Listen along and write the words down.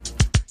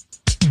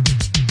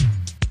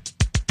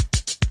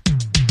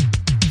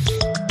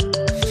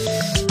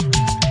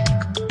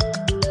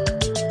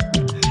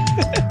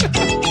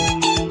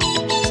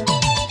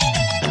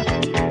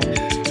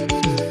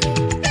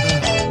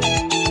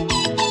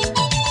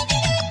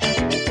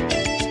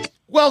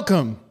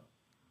welcome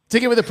to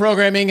Get With The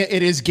Programming.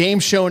 It is game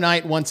show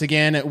night once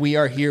again. We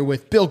are here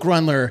with Bill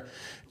Grundler,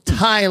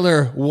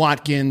 Tyler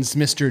Watkins,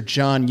 Mr.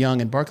 John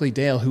Young, and Barkley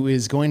Dale, who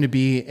is going to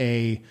be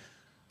a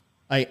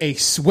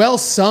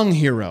well-sung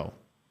hero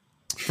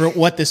for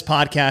what this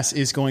podcast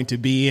is going to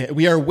be.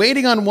 We are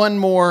waiting on one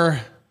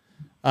more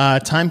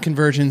time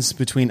conversions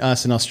between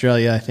us and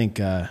Australia. I think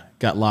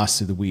got lost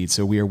through the weeds,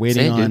 so we are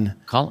waiting on. Dude.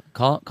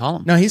 Call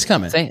him. No, he's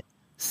coming.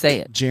 Say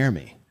it.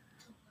 Jeremy.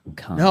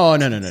 No.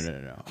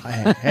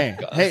 Hey,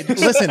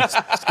 listen.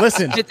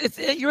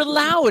 You're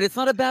loud. It's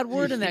not a bad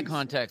word in that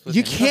context.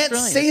 You can't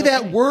say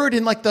that word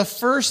in like the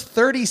first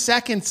 30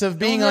 seconds of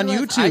being on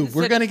YouTube.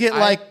 We're going to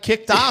get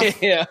kicked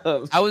off. Yeah.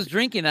 I was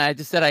drinking. And I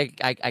just said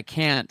I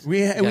can't. We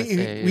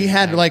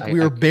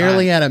were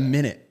barely at a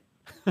minute.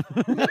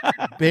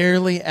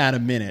 Barely at a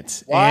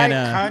minute. Why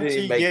can't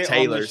you get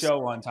on the show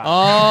one time?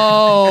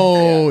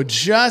 Oh,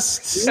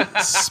 just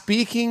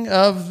speaking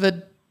of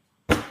the...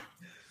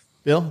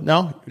 Bill,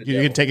 no?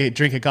 You can take a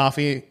drink of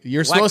coffee.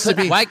 You're supposed to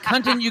be... Why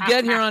couldn't you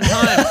get here on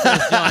time,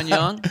 says John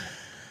Young?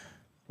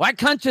 Why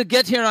can't you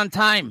get here on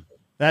time?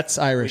 That's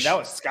Irish. That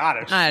was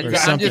Scottish.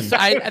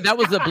 That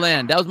was a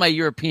blend. That was my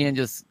European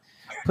just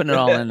putting it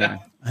all in there.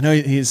 I know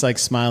he's like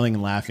smiling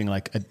and laughing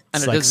like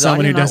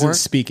someone who doesn't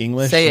speak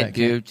English. Say it,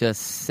 dude.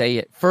 Just say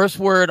it. First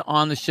word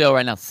on the show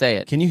right now. Say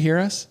it. Can you hear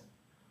us?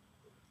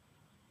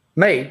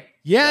 Me?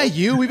 Yeah,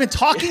 you. We've been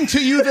talking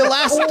to you the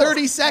last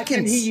 30 seconds. I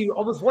can hear you.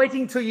 I was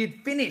waiting till you'd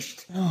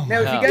finished.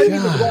 Now, if you gave me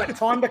the right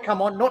time to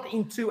come on, not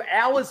in 2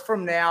 hours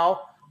from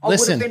now, I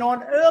would have been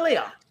on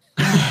earlier.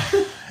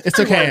 It's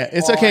okay.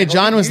 It's okay.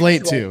 John was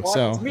late too,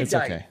 so it's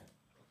okay.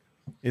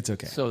 It's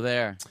okay. So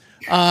there.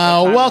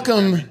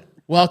 Welcome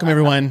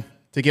everyone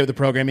to Get With The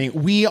Programming.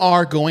 We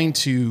are going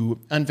to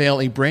unveil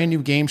a brand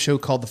new game show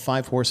called The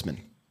Five Horsemen.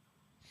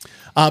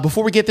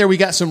 Before we get there, we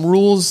got some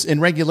rules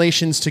and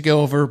regulations to go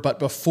over. But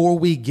before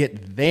we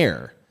get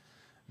there,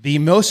 the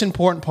most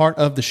important part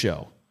of the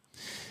show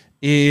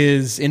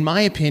is, in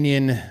my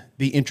opinion,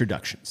 the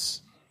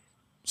introductions.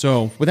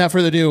 So without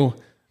further ado,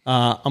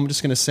 I'm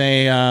just going to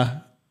say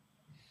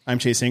I'm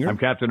Chase Ingram. I'm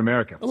Captain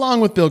America.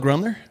 Along with Bill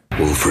Grundler.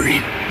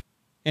 Wolverine.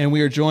 And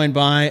we are joined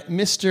by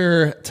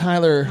Mr.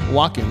 Tyler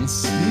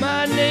Watkins.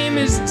 My name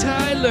is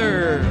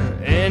Tyler,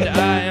 and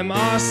I am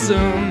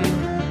awesome.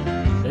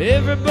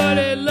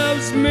 Everybody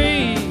loves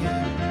me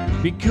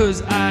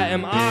because I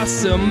am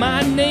awesome.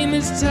 My name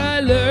is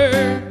Tyler,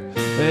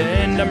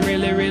 and I'm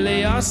really,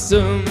 really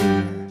awesome.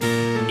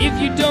 If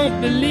you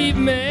don't believe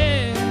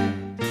me,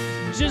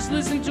 just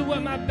listen to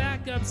what my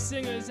backup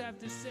singers have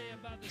to say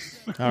about the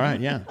show. All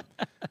right, yeah.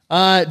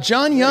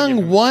 John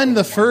Young won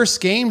the first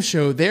game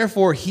show,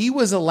 therefore he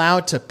was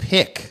allowed to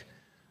pick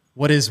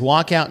what his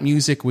walkout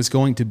music was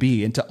going to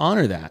be. And to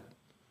honor that,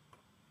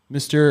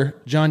 Mr.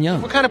 John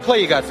Young. What kind of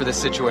play you got for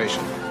this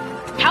situation?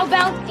 How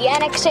about the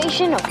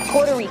annexation of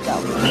Puerto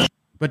Rico?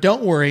 But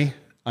don't worry,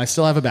 I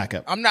still have a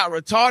backup. I'm not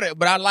retarded,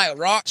 but I like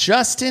rock.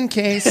 Just in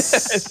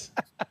case.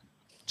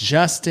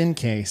 Just in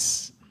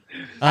case.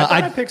 I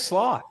thought I picked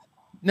Sloth.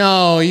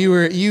 No,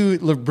 you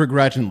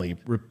begrudgingly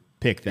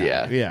picked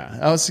that. Yeah.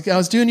 I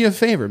was doing you a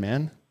favor,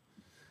 man.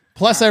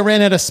 Plus, I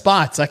ran out of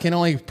spots. I can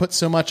only put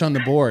so much on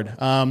the board.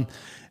 The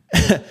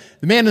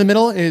man in the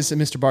middle is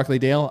Mr. Barkley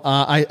Dale.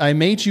 I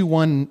made you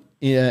one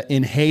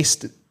in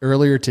haste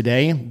earlier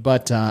today,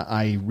 but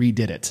I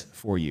redid it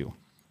for you.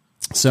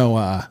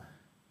 So,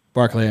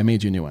 Barkley, I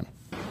made you a new one.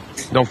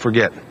 Don't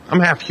forget, I'm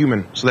half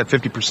human, so that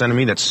 50% of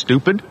me that's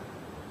stupid,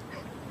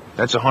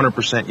 that's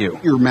 100% you.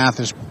 Your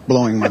math is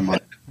blowing my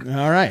mind.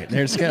 All right,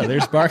 there's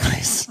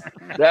Barkley's.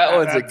 That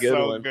one's a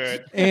good one.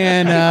 Good.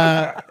 And,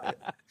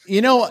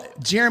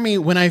 Jeremy,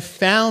 when I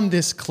found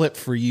this clip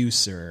for you,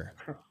 sir,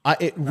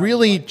 it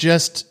really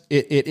just,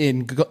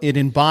 it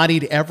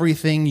embodied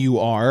everything you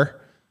are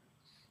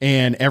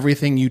and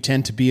everything you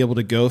tend to be able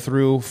to go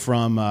through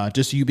from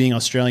just you being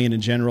Australian in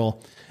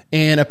general.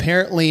 And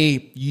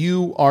apparently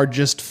you are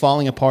just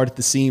falling apart at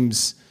the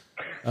seams.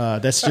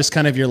 That's just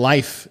kind of your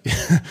life.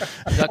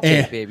 Duct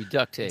tape, baby.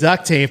 Duct tape.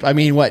 Duct tape. I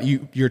mean, what?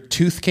 Your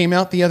tooth came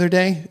out the other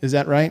day? Is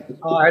that right?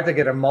 Oh, I had to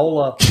get a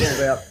molar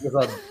pulled out because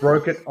I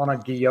broke it on a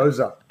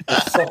gyoza, the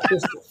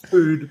softest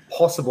food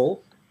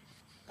possible,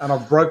 and I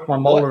broke my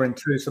molar in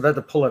two, so they had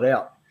to pull it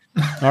out.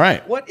 All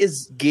right. What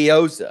is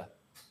gyoza?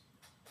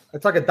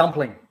 It's like a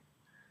dumpling.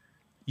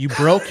 You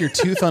broke your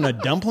tooth on a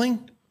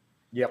dumpling?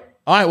 Yep.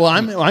 All right.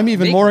 Well, I'm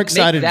even more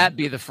excited. Make that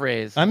be the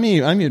phrase. I'm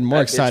even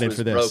more excited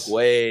for this. Broke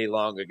way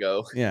long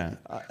ago. Yeah.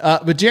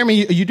 But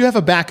Jeremy, you do have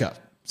a backup.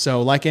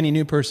 So, like any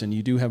new person,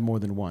 you do have more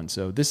than one.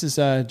 So this is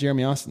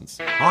Jeremy Austin's.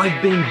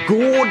 I've been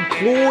gored,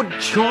 clawed,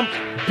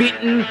 chomped,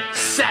 bitten,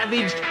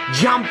 savaged,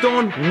 jumped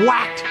on,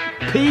 whacked,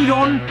 peed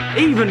on,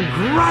 even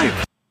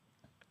groped.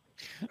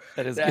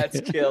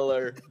 That's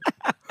killer.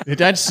 It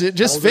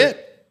just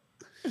fit.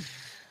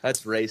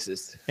 That's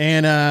racist.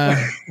 And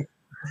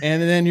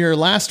then your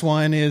last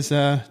one is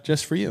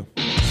just for you.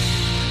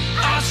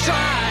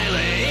 Australia,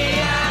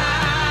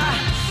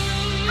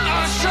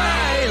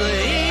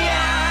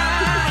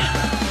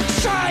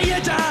 try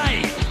your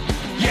day.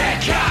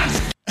 Yeah,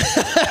 cunt.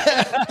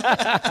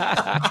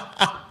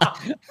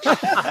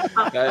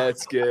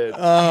 That's good.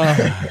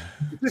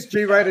 Is this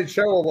G-rated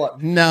show or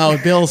what? No,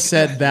 Bill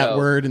said that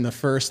word in the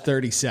first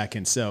 30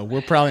 seconds, so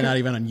we're probably not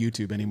even on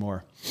YouTube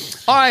anymore.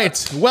 All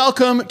right,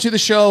 welcome to the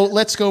show.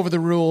 Let's go over the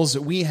rules.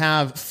 We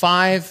have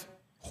 5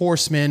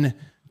 horsemen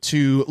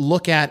to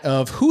look at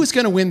of who is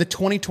going to win the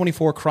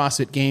 2024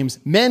 CrossFit Games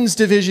men's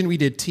division. We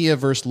did Tia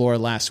versus Laura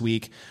last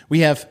week.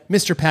 We have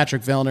Mr.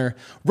 Patrick Vellner,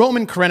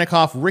 Roman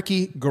Khrennikov,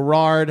 Ricky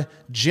Garard,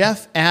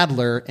 Jeff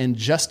Adler, and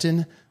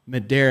Justin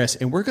Medeiros.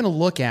 And we're going to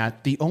look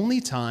at the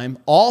only time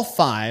all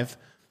 5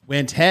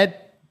 went head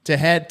to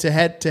head to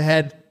head to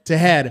head to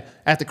head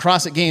at the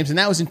CrossFit Games, and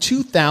that was in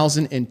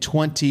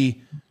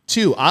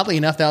 2022. Oddly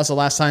enough, that was the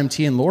last time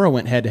Tia and Laura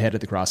went head to head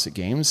at the CrossFit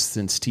Games,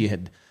 since Tia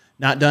had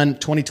not done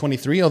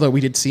 2023, although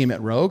we did see him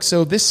at Rogue.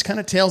 So this kind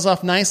of tails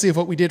off nicely of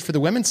what we did for the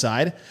women's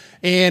side.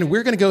 And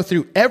we're going to go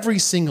through every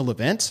single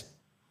event.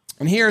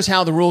 And here's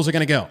how the rules are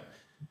going to go.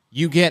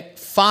 You get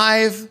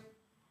 5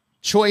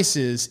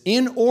 choices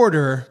in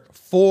order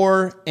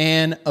for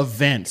an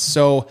event.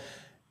 So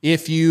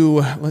if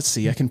you, let's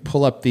see, I can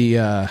pull up the,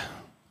 no, I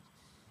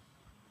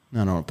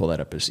don't want to pull that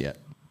up just yet.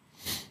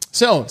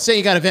 So, say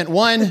you got event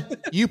 1,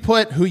 you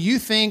put who you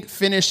think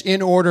finished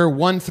in order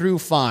 1 through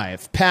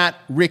 5. Pat,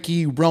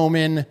 Ricky,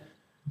 Roman,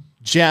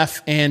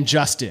 Jeff, and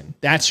Justin.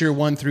 That's your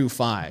 1 through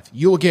 5.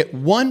 You will get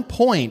 1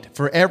 point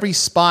for every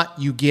spot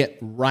you get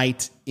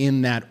right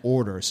in that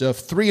order. So if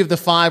 3 of the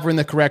 5 were in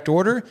the correct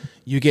order,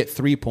 you get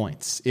 3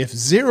 points. If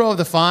 0 of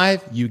the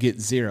 5, you get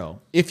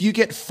 0. If you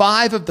get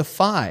 5 of the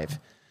 5,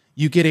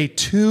 you get a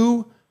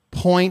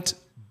 2-point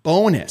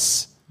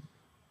bonus.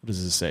 What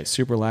does this say?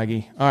 Super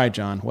laggy. All right,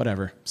 John,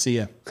 whatever. See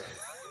ya.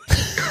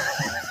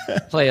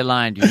 Play a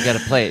line, dude. You got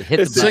to play it. Hit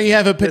the So button. you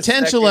have a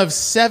potential of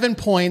 7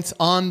 points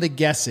on the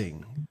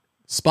guessing.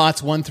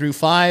 Spots 1 through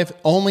 5,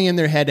 only in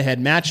their head-to-head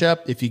matchup.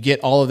 If you get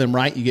all of them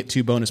right, you get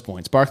 2 bonus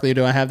points. Barkley,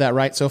 do I have that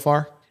right so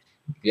far?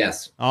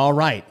 Yes. All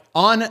right.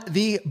 On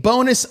the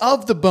bonus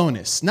of the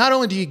bonus, not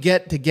only do you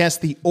get to guess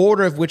the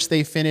order of which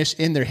they finish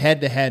in their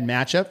head-to-head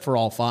matchup for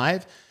all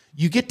 5,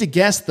 you get to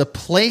guess the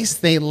place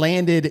they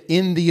landed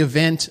in the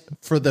event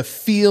for the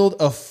field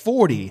of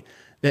 40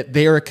 that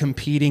they are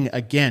competing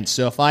against.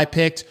 So if I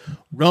picked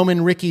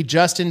Roman, Ricky,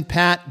 Justin,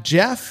 Pat,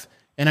 Jeff,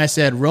 and I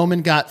said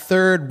Roman got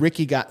 3rd,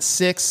 Ricky got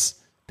 6th,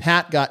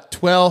 Pat got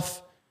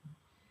 12th,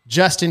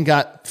 Justin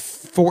got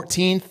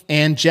 14th,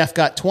 and Jeff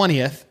got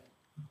 20th,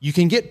 you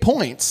can get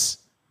points,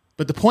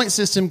 but the point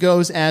system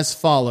goes as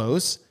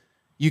follows.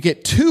 You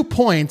get 2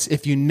 points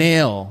if you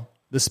nail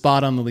the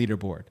spot on the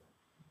leaderboard.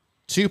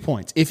 2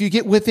 points. If you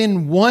get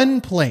within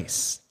 1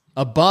 place,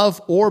 above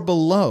or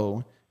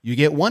below, you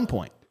get 1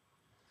 point.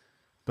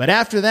 But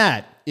after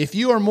that, if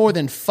you are more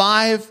than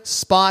 5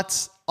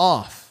 spots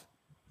off,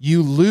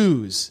 you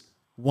lose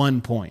 1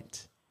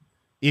 point.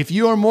 If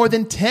you are more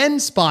than 10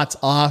 spots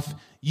off,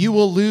 you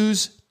will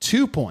lose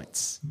 2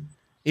 points.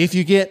 If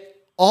you get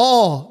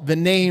all the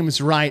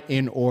names right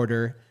in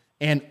order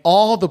and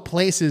all the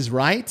places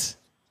right,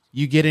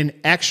 you get an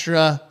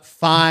extra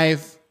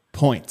 5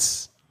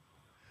 points.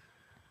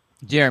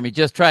 Jeremy,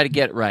 just try to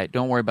get it right.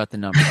 Don't worry about the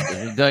numbers.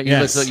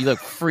 You look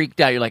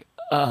freaked out. You're like,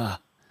 no.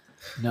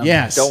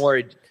 Yes. Don't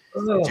worry,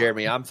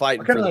 Jeremy. I'm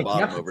fighting for the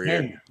bottom over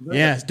here.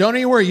 Yes. Don't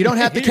even worry. You don't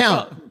have to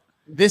count.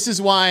 This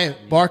is why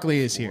Barkley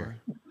is here.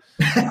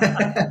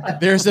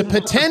 There's a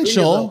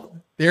potential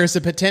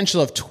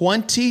of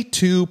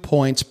 22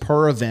 points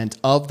per event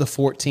of the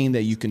 14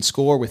 that you can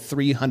score with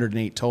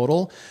 308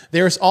 total.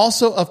 There's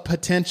also a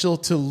potential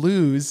to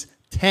lose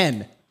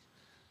 10.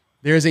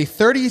 There's a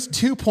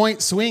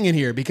 32-point swing in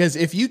here because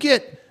if you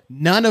get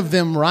none of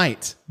them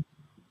right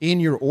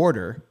in your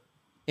order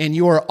and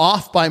you are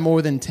off by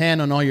more than 10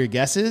 on all your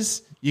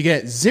guesses, you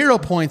get 0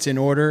 points in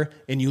order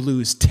and you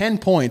lose 10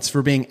 points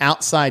for being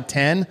outside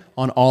 10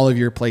 on all of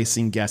your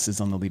placing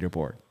guesses on the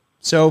leaderboard.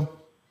 So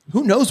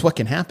who knows what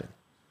can happen?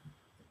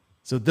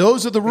 So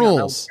those are the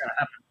rules.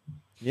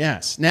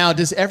 Yes. Now,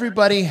 does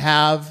everybody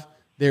have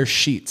their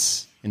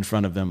sheets in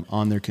front of them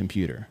on their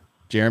computer?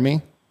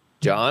 Jeremy?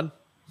 John?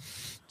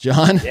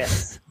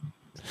 Yes.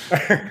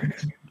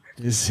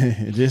 Just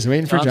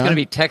waiting for John. John's going to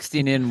be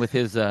texting in with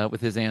his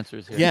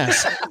answers here.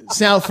 Yes.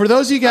 Now, for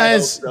those of you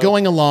guys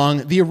going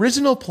along, the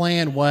original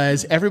plan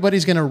was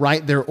everybody's going to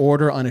write their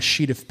order on a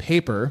sheet of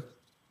paper,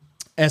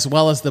 as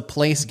well as the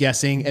place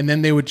guessing, and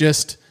then they would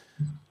just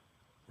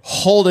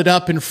hold it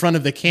up in front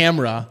of the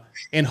camera,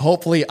 and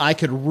hopefully I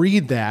could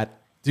read that,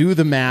 do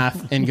the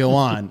math, and go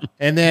on.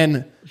 And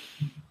then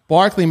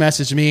Barkley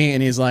messaged me,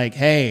 and he's like,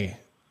 "Hey,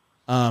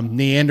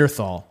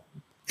 Neanderthal."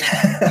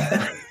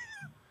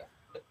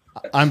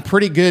 I'm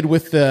pretty good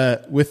with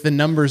the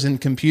numbers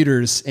and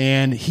computers,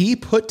 and he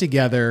put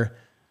together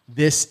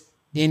this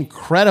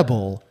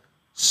incredible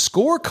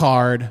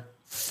scorecard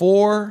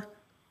for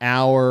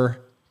our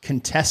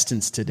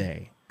contestants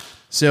today.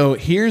 So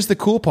here's the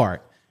cool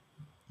part.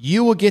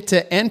 You will get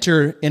to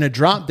enter in a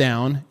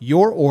drop-down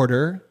your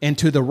order, and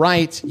to the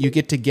right, you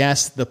get to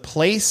guess the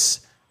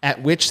place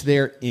at which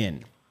they're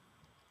in.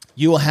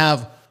 You will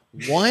have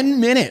 1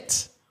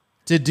 minute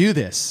to do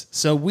this.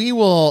 So we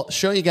will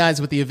show you guys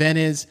what the event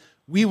is.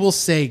 We will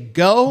say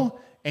go,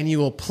 and you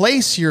will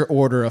place your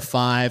order of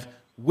 5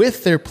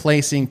 with their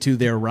placing to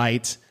their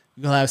right.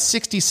 You'll have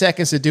 60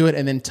 seconds to do it,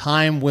 and then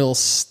time will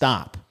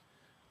stop.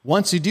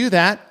 Once you do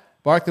that,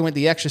 Barkley went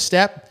the extra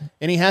step,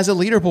 and he has a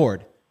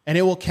leaderboard, and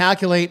it will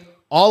calculate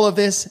all of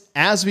this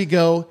as we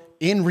go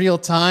in real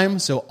time,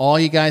 so all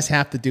you guys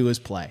have to do is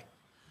play.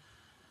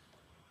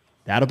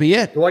 That'll be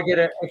it. Do I get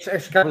an extra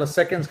couple of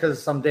seconds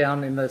because I'm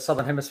down in the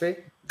Southern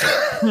Hemisphere?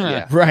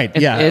 Yeah. Right,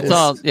 yeah. It's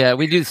all,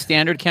 we do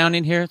standard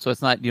counting here, so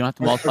it's not, you don't have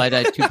to multiply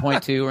that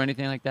 2.2 or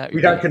anything like that.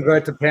 We don't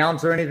convert to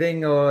pounds or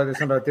anything, or there's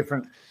not a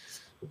different...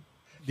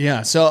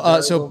 Yeah,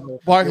 so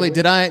Barkley,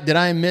 did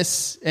I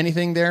miss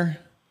anything there?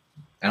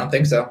 I don't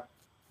think so.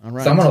 All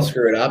right. Someone will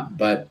screw it up,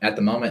 but at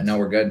the moment, no,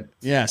 we're good.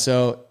 Yeah,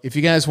 so if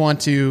you guys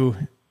want to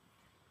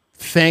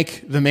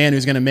thank the man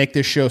who's going to make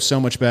this show so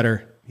much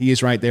better, he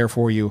is right there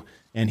for you,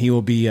 and he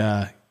will be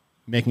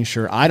making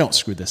sure I don't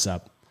screw this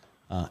up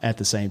at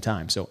the same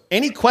time. So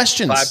any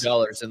questions?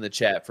 $5 in the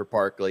chat for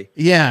Barkley.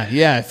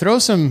 Yeah. Throw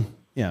him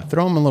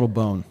a little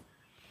bone.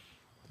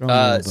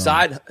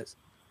 Side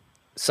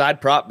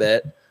prop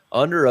bet,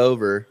 under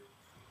over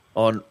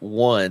on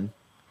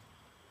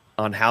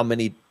how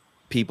many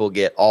people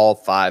get all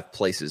 5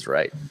 places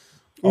right.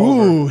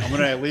 Ooh. I'm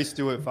going to at least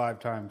do it 5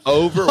 times.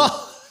 Over.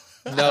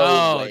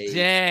 No way.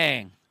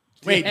 Dang.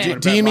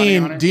 Wait, do you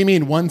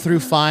mean 1 through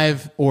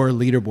 5 or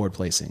leaderboard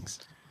placings?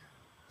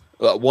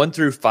 1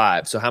 through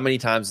 5. So how many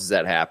times does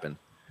that happen?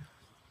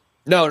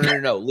 No.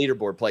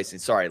 Leaderboard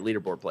placings. Sorry,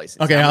 leaderboard placings.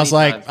 Okay, I was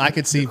like, I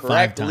could see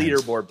 5 times.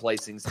 Leaderboard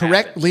placings.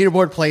 Correct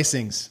leaderboard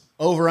placings.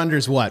 Over under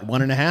is what?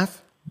 1.5?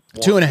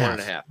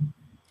 2.5.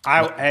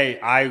 1.5.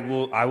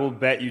 I will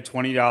bet you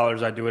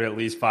 $20 I do it at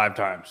least 5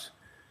 times.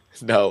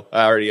 No,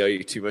 I already owe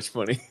you too much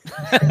money.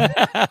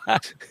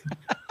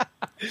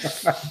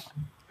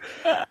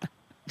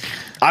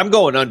 I'm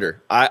going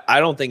under. I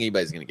don't think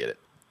anybody's going to get it.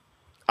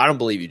 I don't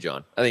believe you,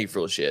 John. I think you're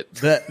full of shit.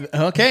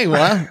 Okay,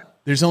 well,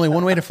 there's only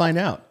one way to find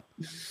out.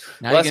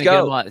 Now Let's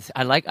go.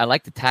 I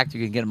like the tactic.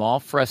 You can get him all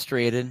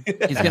frustrated.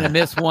 He's going to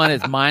miss one.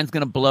 His mind's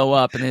going to blow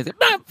up, and he's like,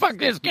 "No, fuck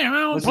this game.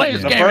 I don't play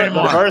this game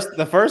anymore."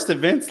 The first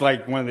event's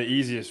like one of the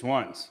easiest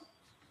ones.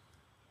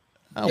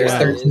 There's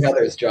 13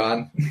 others,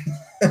 John.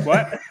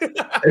 What?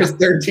 There's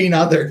 13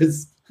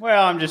 others.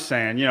 Well, I'm just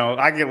saying,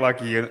 I get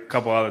lucky a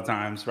couple other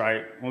times,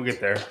 right? We'll get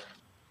there.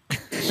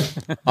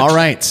 All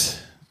right.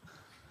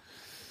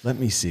 Let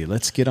me see.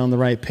 Let's get on the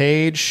right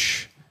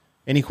page.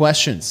 Any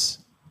questions?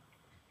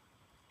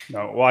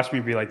 No, watch me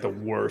be like the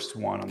worst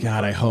one.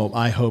 God, I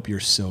hope you're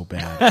so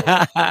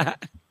bad.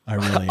 I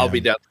really am. I'll be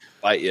down to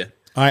fight you.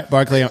 All right,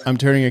 Barkley, I'm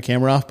turning your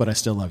camera off, but I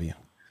still love you.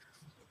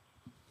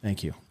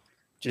 Thank you.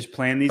 Just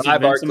playing these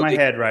events in my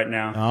head right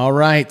now. All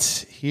right,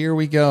 here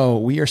we go.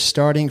 We are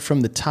starting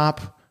from the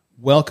top.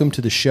 Welcome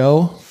to the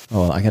show.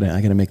 Oh, I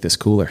gotta make this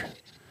cooler.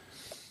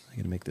 I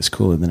gotta make this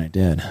cooler than I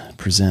did.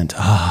 Present.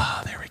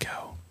 There we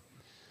go.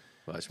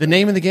 The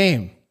name of the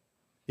game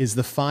is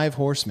the 5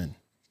 Horsemen.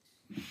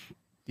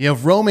 You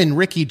have Roman,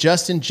 Ricky,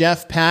 Justin,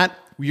 Jeff, Pat.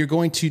 We are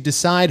going to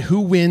decide who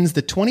wins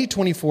the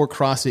 2024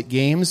 CrossFit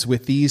Games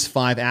with these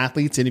 5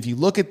 athletes. And if you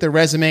look at their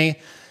resume,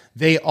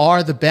 they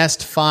are the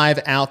best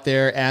 5 out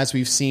there, as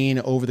we've seen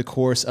over the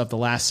course of the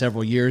last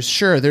several years.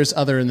 Sure, there's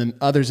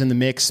others in the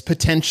mix,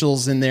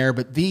 potentials in there,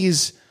 but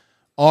these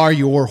are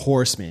your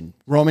horsemen.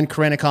 Roman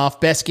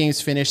Khrennikov, best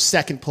games finish,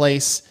 2nd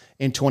place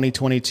in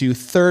 2022,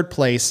 3rd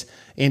place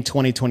in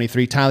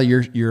 2023. Tyler,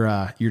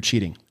 you're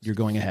cheating. You're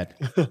going ahead.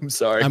 I'm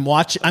sorry. I'm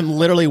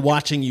literally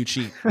watching you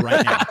cheat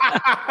right now.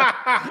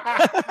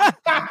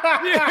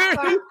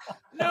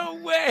 No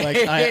way.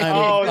 Like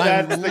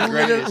I'm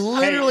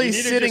literally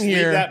sitting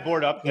here that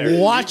board up there.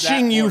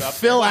 watching you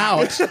fill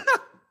out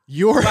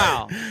your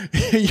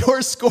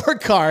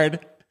scorecard.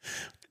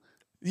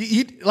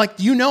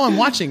 I'm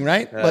watching,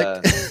 right?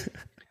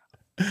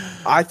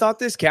 I thought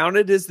this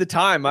counted as the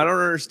time. I don't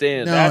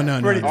understand.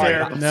 That's pretty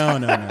terrible. No.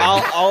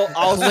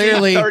 I'll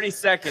clearly 30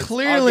 seconds.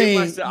 Clearly,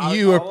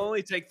 I'll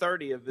only take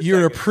 30 of this.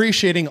 You're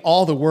appreciating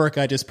all the work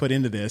I just put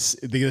into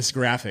this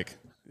graphic.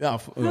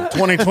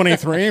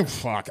 2023.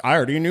 Fuck, I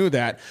already knew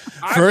that.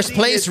 First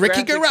place,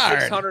 Ricky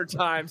Garard. 600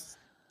 times.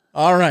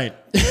 All right,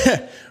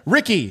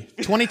 Ricky,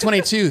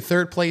 2022,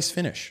 3rd place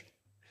finish.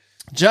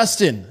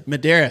 Justin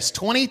Medeiros,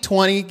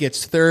 2020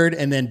 gets 3rd,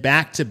 and then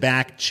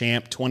back-to-back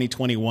champ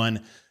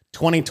 2021.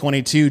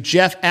 2022.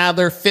 Jeff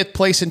Adler, 5th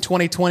place in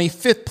 2020,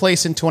 5th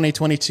place in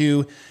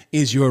 2022,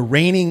 is your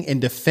reigning and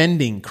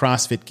defending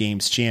CrossFit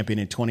Games champion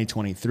in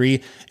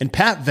 2023. And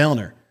Pat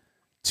Vellner,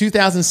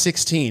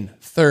 2016,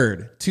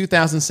 3rd,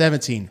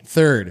 2017,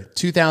 3rd,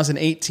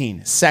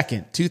 2018,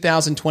 2nd,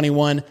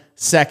 2021,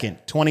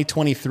 2nd,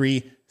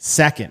 2023,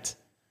 2nd.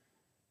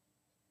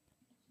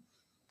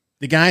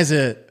 The guy's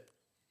a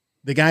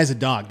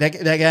dog.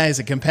 That guy is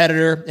a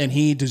competitor, and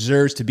he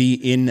deserves to be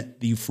in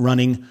the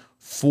running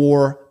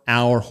for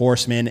our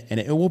Horsemen, and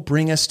it will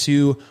bring us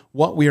to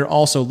what we are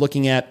also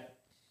looking at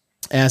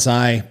as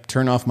I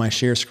turn off my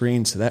share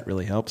screen, so that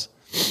really helps.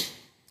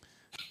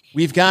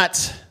 We've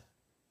got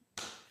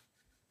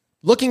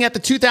Looking at the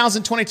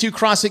 2022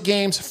 CrossFit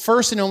Games,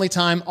 first and only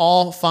time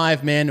all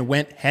 5 men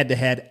went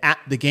head-to-head at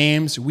the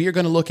games. We are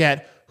going to look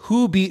at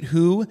who beat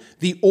who,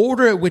 the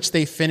order at which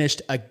they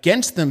finished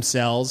against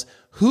themselves,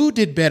 who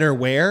did better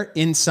where,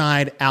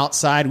 inside,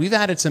 outside. We've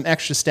added some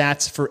extra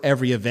stats for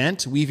every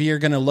event. We're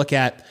going to look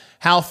at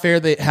how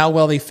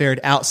well they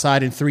fared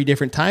outside in 3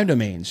 different time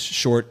domains,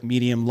 short,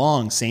 medium,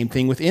 long. Same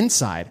thing with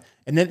inside.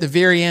 And then at the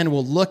very end,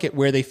 we'll look at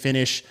where they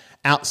finish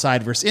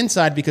outside versus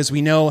inside, because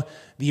we know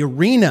the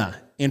arena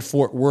in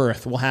Fort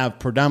Worth will have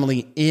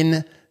predominantly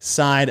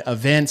inside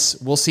events.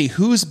 We'll see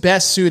who's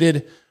best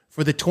suited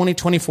for the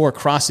 2024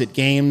 CrossFit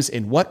Games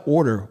and what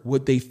order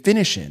would they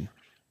finish in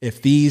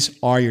if these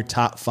are your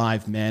top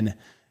 5 men.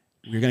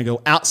 We're going to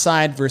go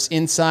outside versus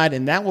inside,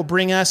 and that will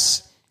bring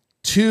us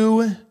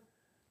to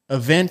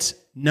event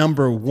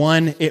number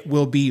 1. It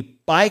will be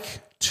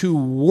bike to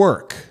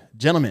work.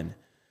 Gentlemen,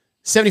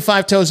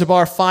 75 toes to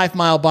bar,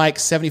 5-mile bike,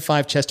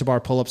 75 chest to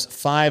bar pull-ups,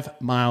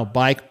 5-mile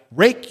bike.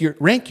 Rank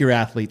your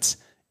athletes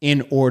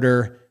in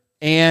order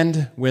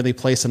and where they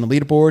place on the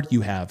leaderboard.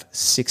 You have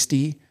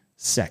 60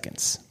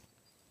 seconds.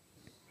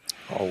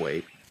 I'll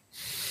wait.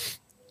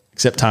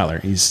 Except Tyler.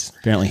 He's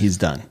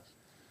done.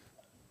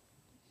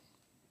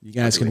 You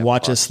guys can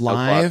watch us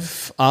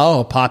live.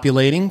 Oh,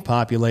 populating.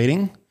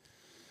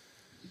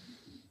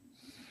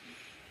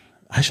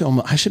 I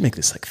should make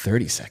this like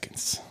 30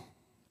 seconds.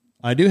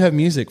 I do have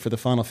music for the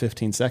final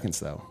 15 seconds,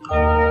 though.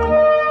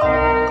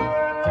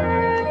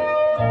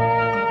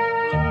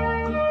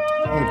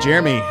 Oh,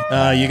 Jeremy,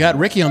 you got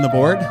Ricky on the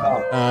board.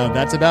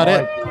 That's about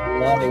it.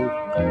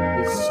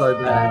 It's so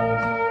bad.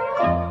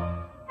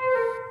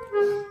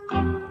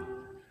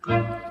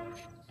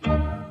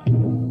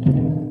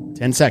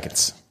 Ten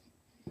seconds.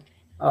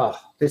 Oh,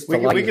 this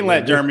we can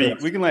let Jeremy.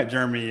 We can let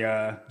Jeremy.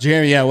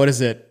 Jeremy, yeah. What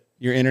is it?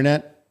 Your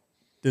internet?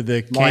 Did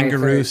the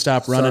kangaroo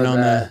stop running on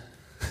the?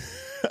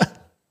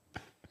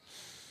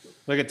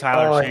 Look at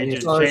Tyler changing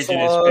his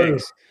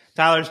picks.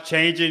 Tyler's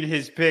changing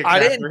his picks. I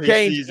didn't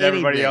change sees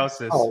everybody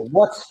else's. Oh,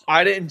 what?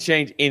 I didn't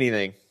change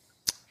anything.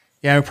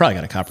 Yeah, we probably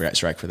got a copyright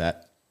strike for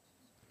that.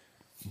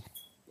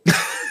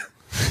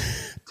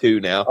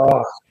 2 now.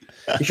 Oh,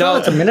 you sure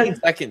that's a minute?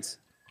 15 seconds.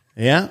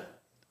 Yeah.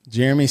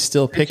 Jeremy's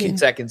still 15 picking.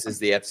 seconds is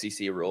the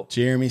FCC rule.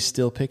 Jeremy's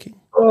still picking.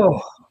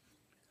 Oh,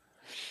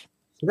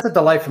 that's a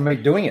delay for me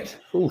doing it.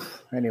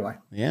 Oof. Anyway.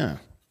 Yeah.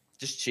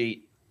 Just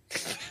cheat.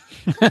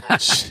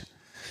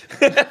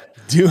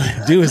 Do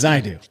as I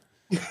do.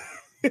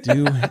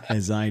 Do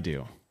as I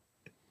do.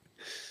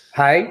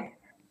 Hey.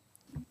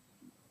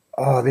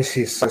 Oh, this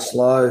is so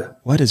slow.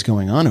 What is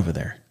going on over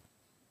there?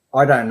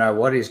 I don't know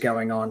what is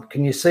going on.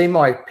 Can you see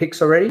my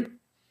picks already?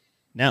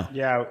 No.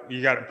 Yeah,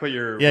 you got to put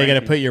your. Yeah, you got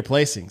to put your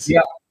placings.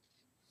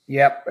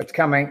 Yep, it's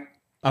coming.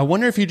 I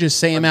wonder if you just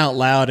say them out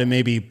loud and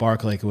maybe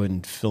Barclay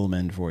wouldn't fill them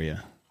in for you.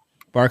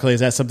 Barclay, is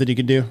that something you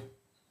can do?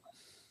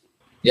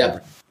 Yeah.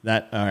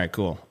 All right,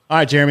 cool. All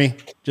right, Jeremy,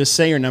 just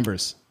say your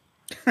numbers.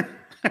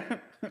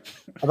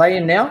 Are they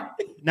in now?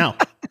 No.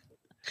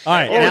 All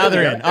right, now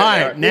they're in. All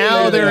right,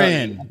 now they're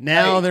in.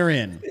 Now they're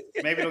in.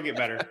 Maybe it'll get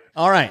better.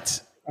 All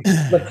right.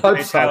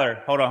 Hey,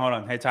 Tyler, hold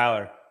on. Hey,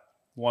 Tyler,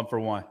 1 for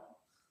 1.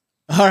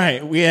 All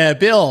right.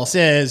 Bill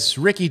says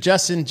Ricky,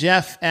 Justin,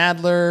 Jeff,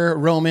 Adler,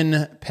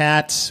 Roman,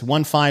 Pat,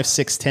 1, 5,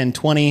 6, 10,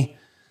 20.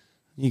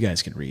 You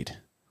guys can read.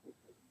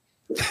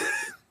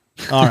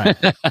 All right.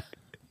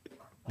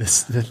 The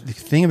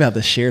thing about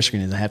the share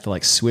screen is I have to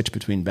like switch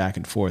between back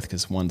and forth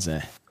because one's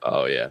a.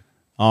 Oh, yeah.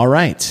 All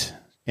right.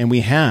 And we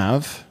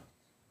have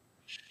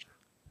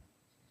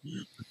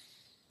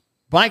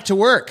bike to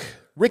work.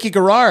 Ricky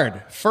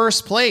Garard,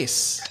 first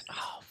place.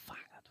 Oh, fuck.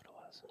 That's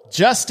what it was.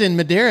 Justin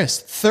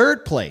Medeiros,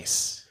 third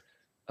place.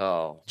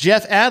 Oh.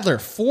 Jeff Adler,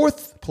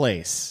 fourth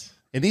place.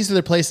 And these are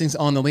the placings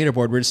on the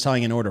leaderboard. We're just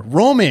telling in order.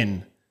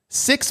 Roman,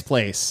 sixth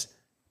place.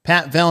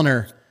 Pat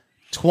Vellner,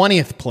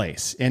 20th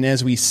place. And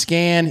as we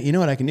scan, you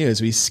know what I can do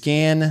is we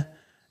scan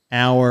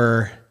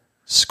our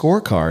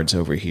scorecards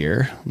over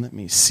here. Let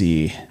me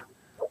see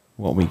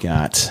what we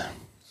got.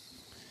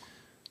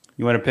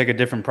 You want to pick a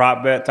different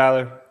prop bet,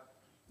 Tyler?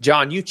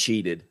 John, you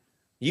cheated.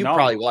 You No.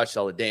 probably watched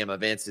all the damn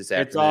events this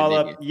afternoon. It's all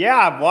didn't up. you? Yeah,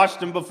 I've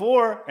watched them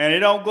before, and it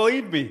don't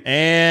believe me.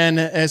 And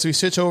as we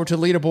switch over to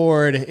the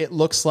leaderboard, it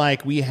looks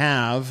like we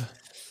have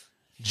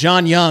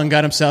John Young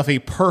got himself a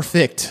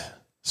perfect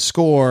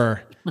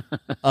score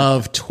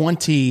of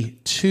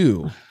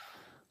 22.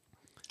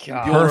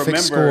 Perfect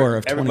score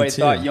of 22. Everybody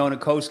thought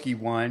Jonakowski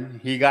won.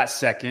 He got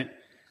second.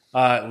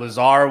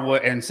 Lazar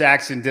and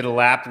Saxon did a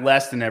lap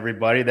less than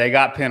everybody. They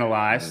got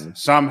penalized.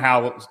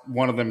 Somehow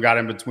one of them got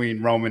in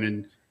between Roman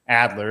and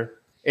Adler.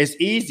 It's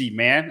easy,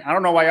 man. I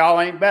don't know why y'all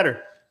ain't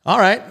better. All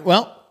right.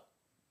 Well,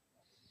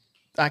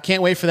 I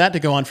can't wait for that to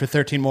go on for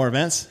 13 more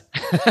events.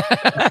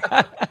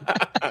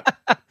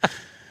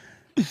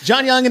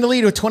 John Young in the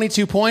lead with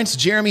 22 points.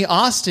 Jeremy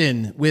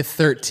Austin with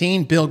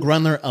 13. Bill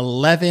Grundler,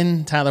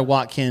 11. Tyler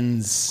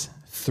Watkins,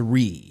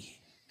 3.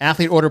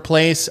 Athlete order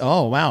place.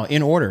 Oh, wow.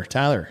 In order.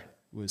 Tyler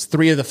was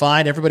 3 of the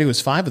 5. Everybody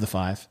was 5 of the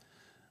 5.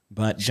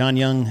 But John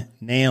Young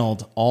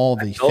nailed all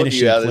the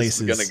finishing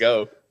places. This is gonna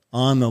go.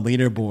 on the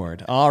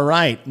leaderboard. All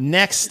right.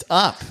 Next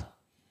up,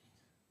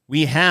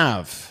 we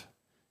have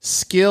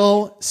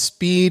skill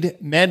speed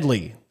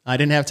medley. I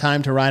didn't have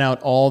time to write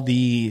out all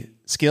the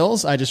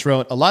skills. I just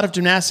wrote a lot of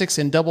gymnastics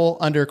and double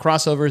under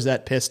crossovers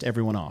that pissed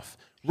everyone off.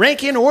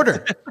 Rank in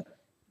order.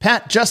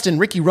 Pat, Justin,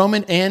 Ricky,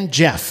 Roman, and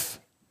Jeff.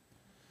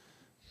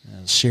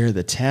 I'll share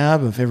the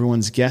tab of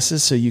everyone's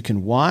guesses so you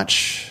can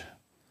watch.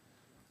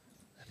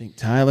 I think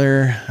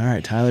Tyler. All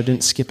right, Tyler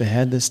didn't skip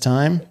ahead this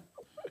time.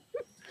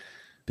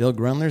 Bill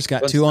Grundler's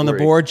got 2 on the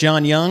board.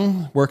 John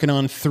Young working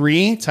on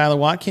 3. Tyler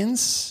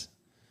Watkins.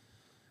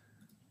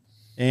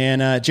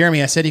 And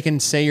Jeremy, I said you can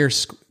say your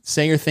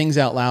things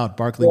out loud.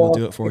 Barkley will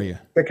do it for you.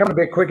 They're coming a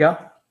bit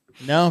quicker.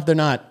 No, they're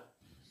not.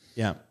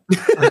 Yeah.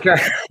 Okay.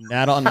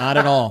 Not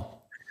at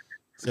all.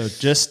 So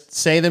just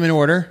say them in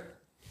order.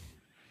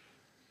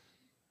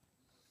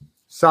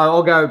 So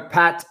I'll go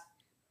Pat.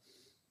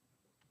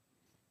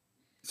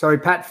 Sorry,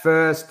 Pat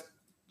first.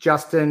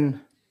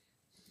 Justin.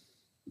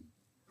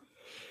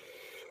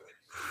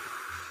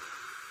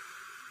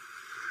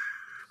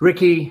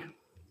 Ricky.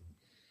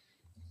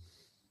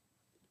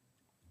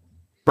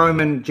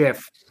 Roman,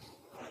 Jeff.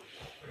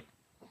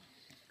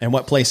 And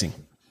what placing?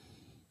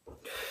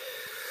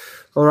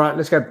 All right,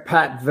 let's go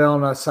Pat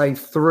Vellner, say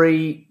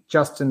 3,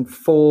 Justin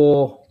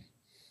 4,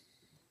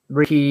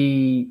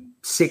 Ricky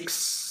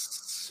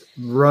 6,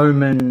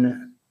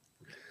 Roman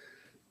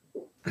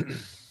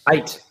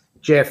 8,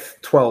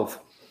 Jeff 12.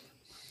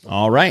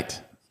 All right.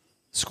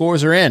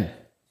 Scores are in.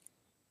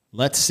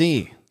 Let's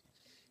see.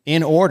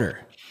 In order.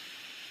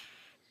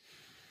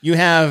 You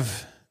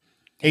have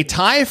a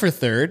tie for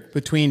third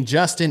between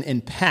Justin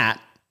and Pat,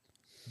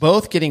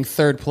 both getting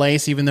third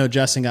place, even though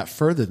Justin got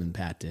further than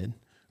Pat did.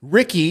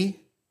 Ricky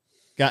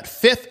got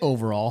 5th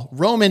overall.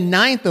 Roman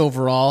 9th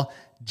overall.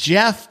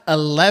 Jeff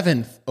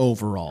 11th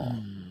overall.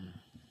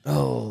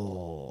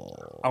 Oh.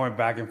 I went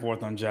back and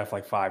forth on Jeff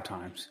like 5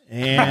 times.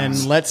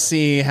 And let's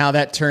see how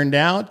that turned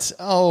out.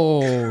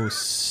 Oh,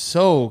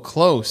 so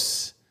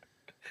close.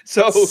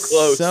 So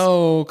close.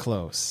 So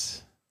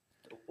close.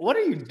 What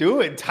are you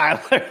doing,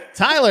 Tyler?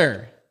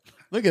 Tyler,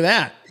 look at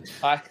that.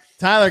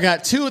 Tyler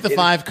got 2 of the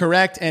 5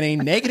 correct and a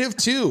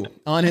 -2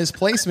 on his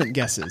placement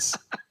guesses.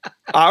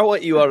 I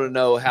want you all to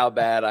know how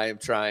bad I am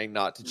trying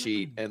not to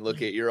cheat and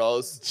look at your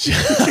all's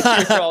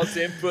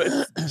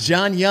input.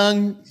 John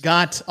Young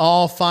got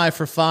all 5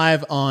 for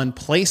 5 on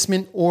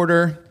placement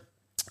order,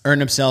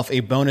 earned himself a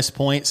bonus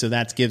point, so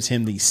that gives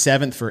him the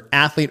 7th for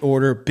athlete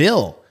order.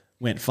 Bill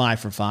went 5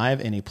 for 5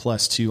 and a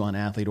 +2 on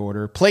athlete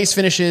order. Place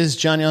finishes,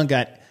 John Young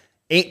got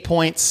 8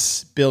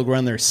 points, Bill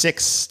Grundler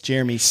 6,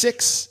 Jeremy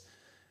 6,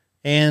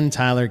 and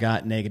Tyler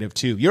got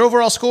 -2. Your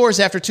overall scores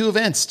after 2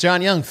 events: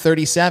 John Young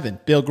 37,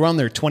 Bill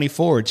Grundler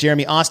 24,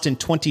 Jeremy Austin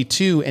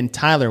 22, and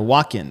Tyler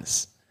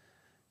Watkins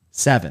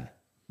 7.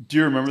 Do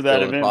you remember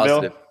that event,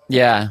 Bill?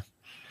 Yeah.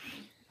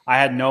 I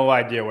had no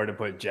idea where to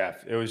put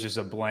Jeff. It was just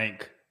a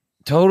blank.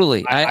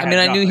 Totally. I mean,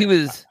 I knew he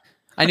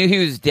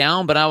was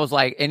down, but I was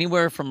like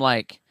anywhere from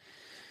like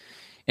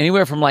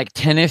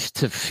 10ish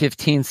to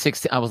 15,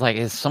 16. I was like,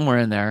 it's somewhere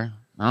in there.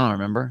 I don't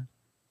remember.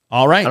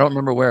 All right. I don't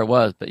remember where it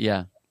was, but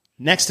yeah.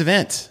 Next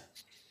event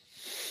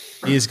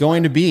is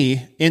going to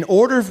be, in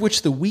order of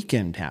which the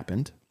weekend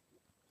happened,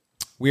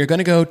 we are going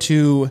to go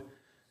to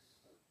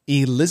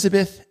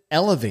Elizabeth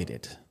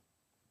Elevated.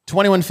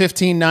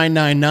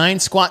 21:15.999,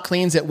 squat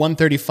cleans at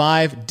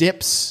 135,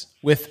 dips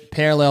with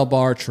parallel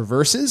bar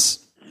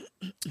traverses.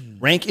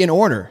 Rank in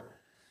order: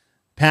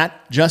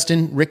 Pat,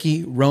 Justin,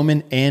 Ricky,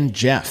 Roman, and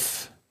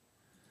Jeff.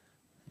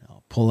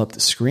 I'll pull up the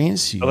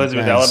screens. So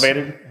Elizabeth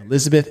Elevated?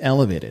 Elizabeth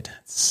Elevated.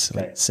 That's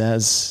what it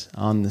says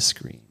on the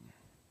screen.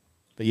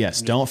 But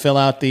yes, don't fill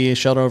out the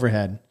shoulder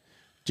overhead.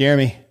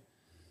 Jeremy.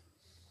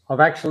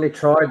 I've actually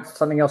tried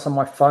something else on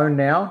my phone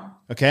now.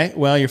 Okay,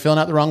 well, you're filling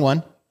out the wrong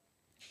one.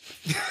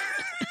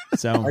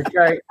 So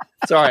okay.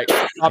 It's all right.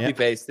 Copy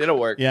paste. It'll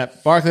work. Yeah,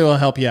 Barkley will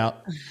help you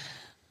out.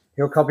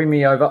 He'll copy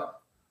me over.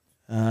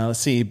 Let's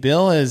see.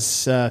 Bill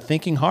is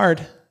thinking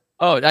hard.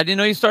 Oh, I didn't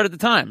know you started the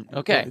time.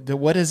 Okay.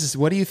 What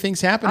do you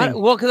think's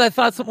happening? Well, because I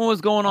thought something was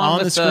going on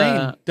with the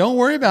screen. Don't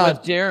worry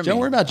about Jeremy. Don't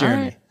worry about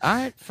Jeremy. All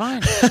right,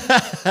 fine.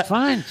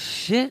 Fine.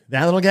 Shit.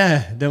 That little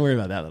guy. Don't worry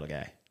about that little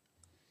guy.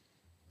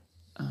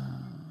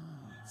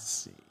 Let's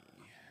see.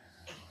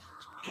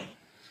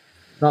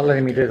 Not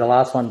letting me do the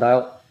last one,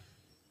 Dale.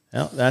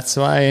 Well, that's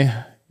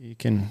why you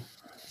can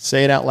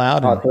say it out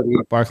loud, and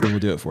Barkley will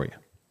do it for you.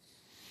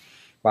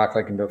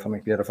 Barkley can do it for me.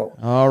 Beautiful.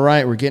 All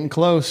right, we're getting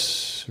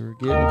close. We're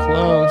getting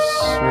close.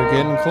 We're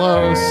getting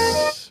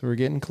close. We're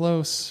getting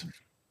close.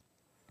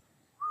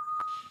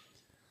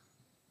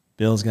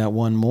 Bill's got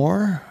one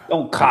more.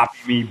 Don't copy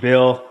me,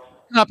 Bill.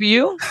 Copy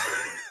you?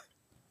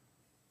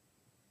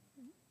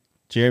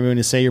 Jeremy, want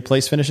to say your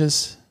place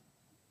finishes?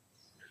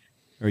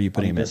 Or are you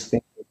putting him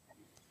in?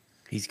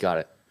 He's got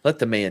it. Let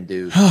the man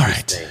do. All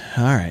right.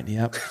 All right.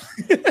 Yep.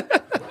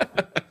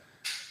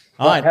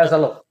 All right. How's that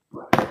look?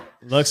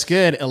 Looks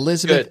good.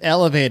 Elizabeth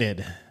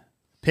Elevated.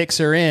 Picks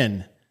are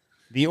in.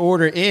 The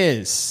order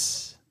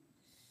is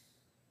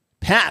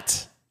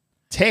Pat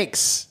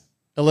takes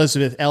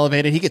Elizabeth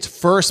elevated. He gets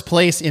first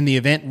place in the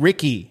event.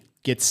 Ricky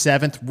gets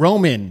 7th.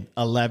 Roman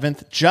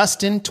 11th.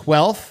 Justin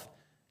 12th.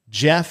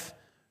 Jeff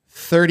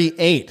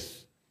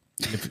 38th.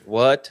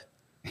 What?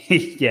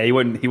 Yeah, he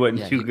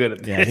wasn't too good at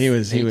this. Yeah, he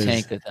was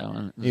tanked at that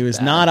one. He was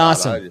not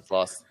awesome. I just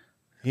lost.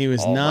 He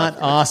was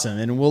not awesome.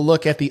 And we'll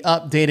look at the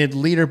updated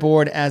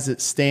leaderboard as it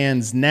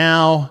stands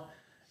now.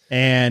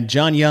 And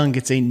John Young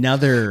gets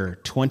another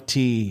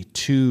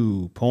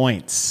 22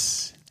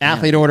 points.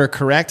 Athlete order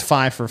correct,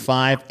 5 for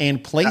 5.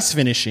 And place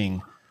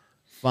finishing,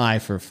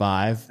 5 for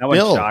 5. That one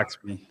shocks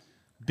me.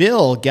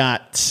 Bill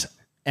got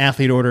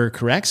athlete order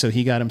correct, so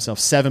he got himself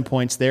 7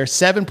 points there.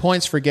 7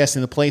 points for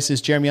guessing the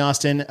places. Jeremy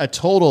Austin, a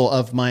total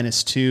of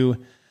 -2.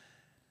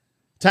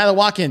 Tyler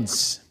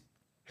Watkins.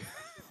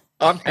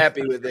 I'm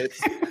happy with this.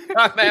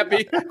 I'm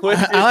happy with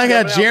this. I like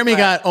how Jeremy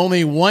got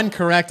only 1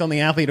 correct on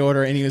the athlete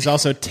order, and he was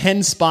also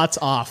 10 spots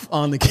off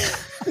on the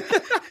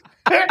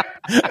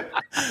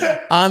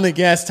on the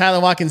guess.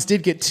 Tyler Watkins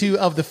did get 2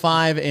 of the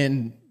 5,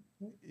 and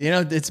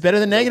it's better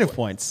than negative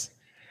points.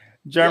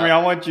 Jeremy,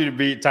 I want you to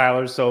beat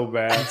Tyler so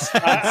bad.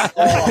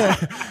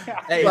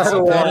 Hey, it's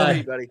so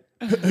bad, buddy.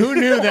 Who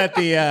knew that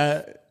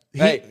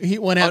the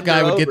Heat One Out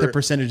guy would get the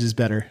percentages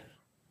better?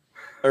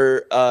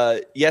 Or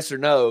yes or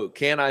no,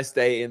 can I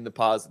stay in the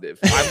positive?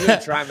 I'm going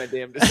to try my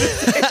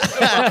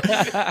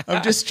damnedest.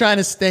 I'm just trying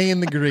to stay in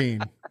the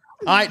green.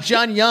 All right,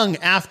 John Young,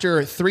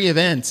 after 3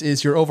 events,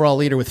 is your overall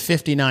leader with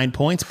 59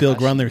 points. Bill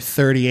Grundler,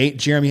 38.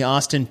 Jeremy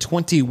Austin,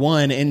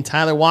 21. And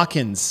Tyler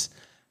Watkins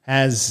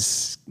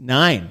has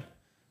 9.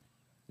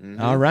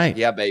 Mm-hmm. All right.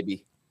 Yeah,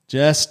 baby.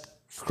 Just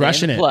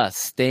crushing it.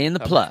 Stay in the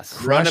plus.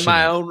 Running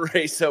my own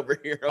race over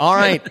here. Okay? All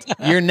right.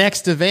 Your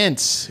next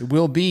event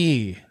will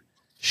be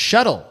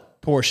shuttle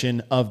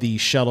portion of the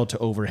shuttle to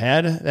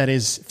overhead. That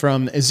is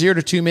from 0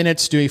 to 2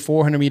 minutes, do a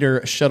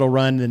 400-meter shuttle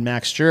run, then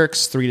max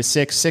jerks, 3 to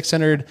 6,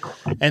 600,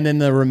 and then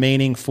the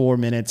remaining 4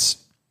 minutes,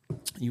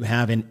 you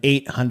have an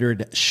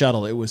 800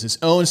 shuttle. It was its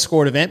own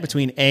scored event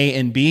between A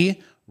and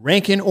B.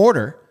 Rank in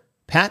order: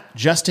 Pat,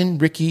 Justin,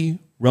 Ricky,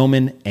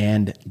 Roman,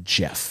 and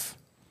Jeff.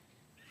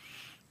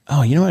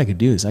 Oh, you know what I could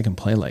do is I can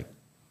play like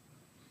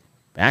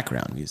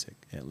background music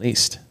at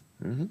least.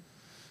 Mm-hmm.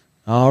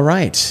 All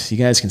right. You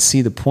guys can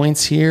see the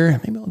points here.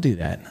 Maybe I'll do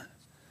that.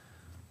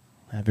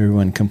 Have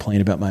everyone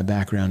complain about my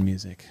background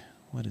music.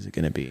 What is it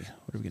going to be?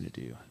 What are we going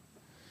to do?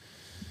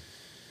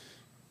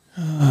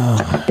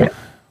 Oh,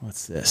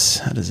 what's this?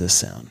 How does this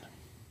sound?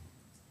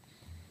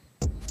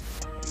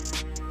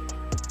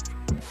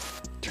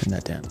 Turn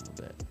that down a little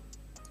bit.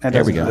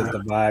 There we go. The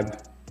vibe.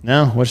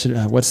 No? What's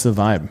the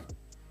vibe?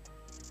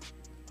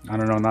 I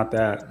don't know. Not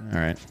that. All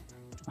right.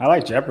 I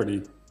like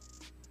Jeopardy.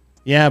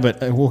 Yeah, but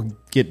we'll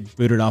get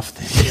booted off.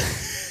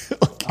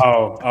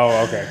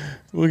 Okay.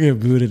 We'll get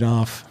booted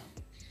off.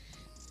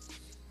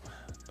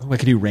 Oh, I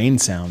could do rain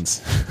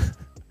sounds.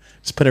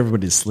 Just put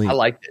everybody to sleep. I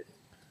liked it.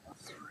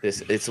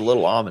 It's a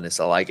little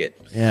ominous. I like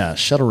it. Yeah,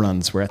 shuttle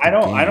runs. We're at the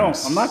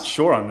games. I'm not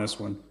sure on this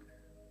one.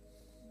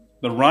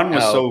 The run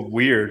was so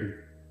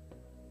weird.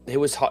 It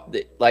was hot.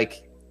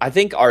 Like, I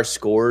think our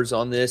scores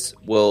on this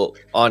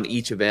on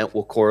each event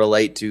will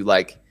correlate to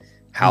like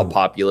how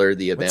popular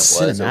the event was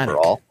cinematic?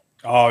 overall.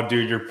 Oh,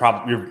 dude, you're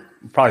probably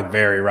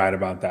very right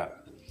about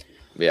that.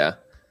 Yeah.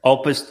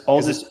 Oldest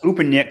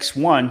Upaniks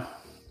won.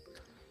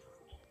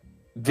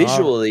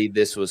 Visually,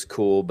 this was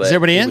cool, but is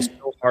everybody it in? was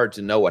so hard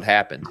to know what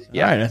happened.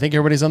 Yeah. All right, I think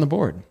everybody's on the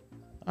board.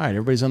 All right,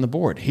 everybody's on the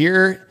board.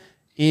 Here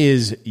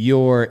is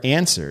your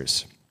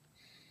answers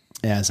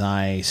as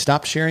I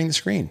stop sharing the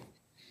screen.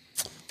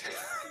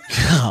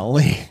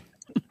 Golly.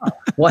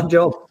 One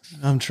job.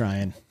 I'm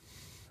trying,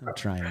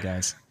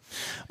 guys.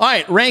 All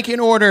right, rank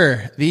in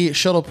order. The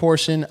shuttle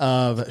portion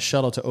of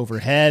shuttle to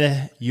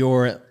overhead.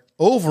 Your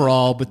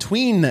overall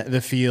between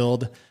the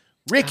field.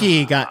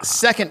 Ricky got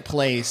 2nd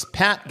place.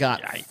 Pat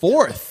got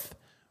 4th.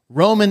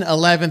 Roman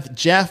 11th.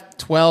 Jeff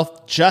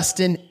 12th.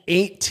 Justin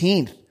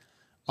 18th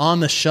on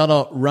the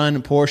shuttle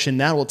run portion.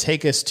 That will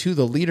take us to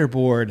the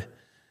leaderboard.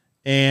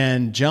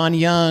 And John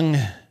Young,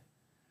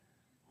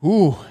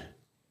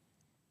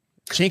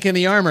 chink in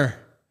the armor.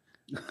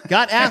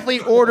 Got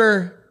athlete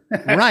order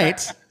right,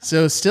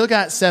 so still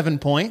got 7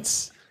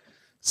 points.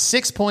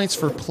 6 points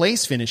for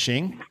place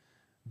finishing.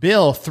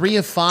 Bill, 3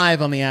 of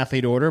 5 on the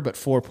athlete order, but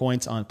 4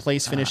 points on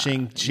place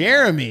finishing.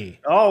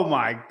 Jeremy. Oh,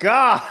 my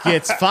God.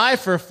 Gets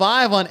 5 for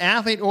 5 on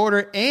athlete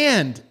order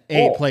and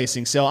 8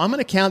 placing. So I'm going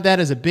to count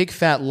that as a big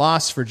fat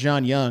loss for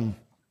John Young.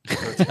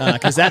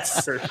 Because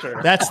that's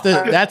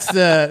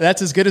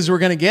as good as we're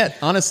going to get,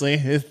 honestly,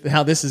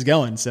 how this is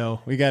going.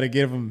 So we got to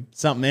give him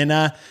something.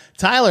 And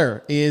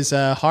Tyler is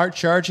hard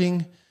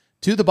charging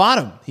to the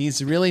bottom.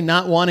 He's really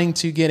not wanting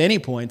to get any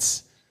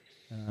points.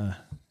 I'm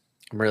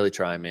really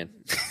trying, man.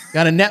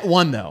 Got a net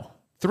 1 though.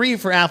 3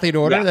 for athlete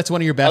order. Yeah. That's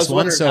one of your best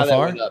ones so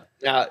far.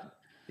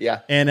 Yeah.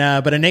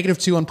 And but a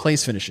 -2 on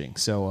place finishing.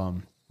 So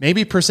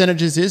maybe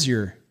percentages is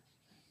your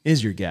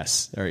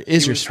guess or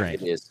is your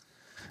strength. It is.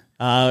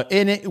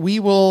 We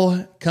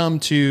will come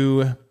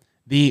to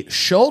the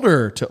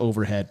shoulder to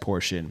overhead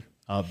portion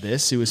of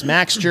this. It was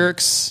max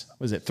jerks.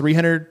 Was it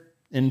 300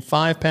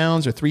 305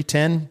 pounds or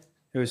 310?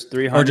 It was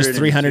 300. Or just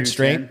 300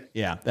 straight? 210.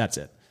 Yeah, that's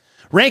it.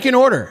 Rank in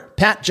order.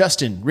 Pat,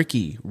 Justin,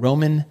 Ricky,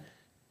 Roman,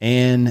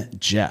 and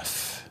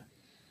Jeff.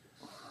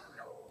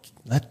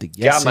 Let the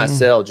guessing Got my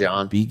cell,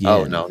 John. begin.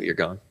 Oh, no, you're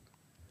gone.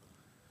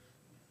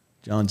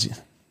 John's.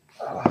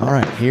 All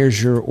right,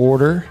 here's your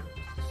order.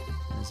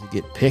 As you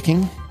get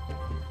picking.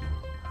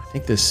 I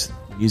think this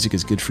music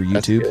is good for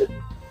YouTube. Good.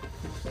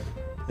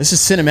 This is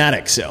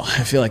cinematic, so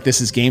I feel like this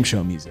is game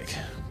show music.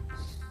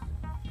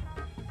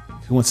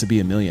 Who wants to be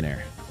a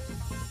millionaire?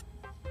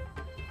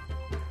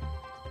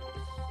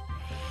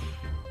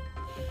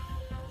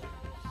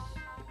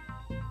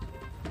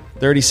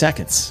 $30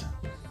 seconds.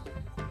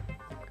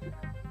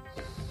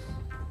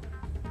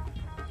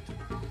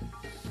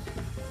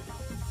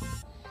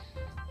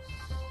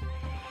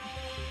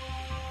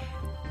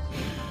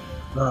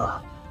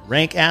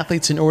 Rank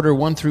athletes in order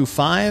 1 through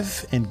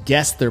 5 and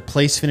guess their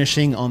place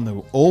finishing on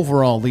the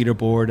overall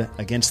leaderboard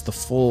against the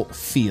full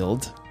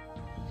field.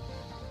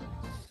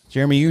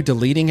 Jeremy, you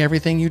deleting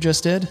everything you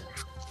just did?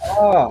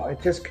 Oh,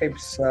 it just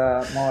keeps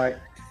my...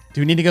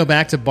 Do we need to go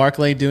back to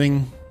Barclay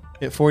doing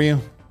it for you?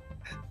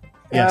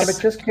 But it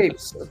just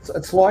keeps...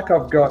 It's like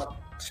I've got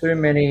too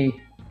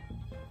many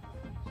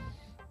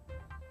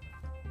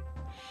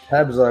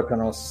tabs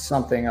open or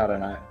something. I don't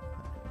know.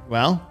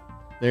 Well,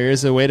 there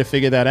is a way to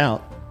figure that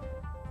out.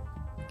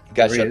 You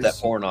got to shut that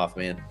porn off,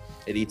 man.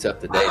 It eats up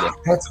the data.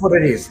 That's what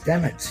it is.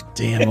 Damn it.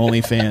 Damn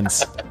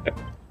OnlyFans.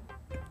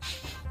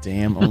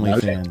 Damn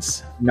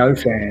OnlyFans. No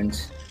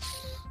fans.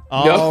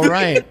 All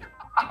right.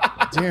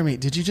 Jeremy,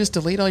 did you just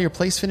delete all your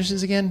place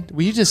finishes again?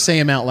 Will you just say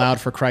them out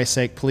loud for Christ's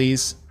sake,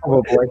 please?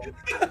 Probably.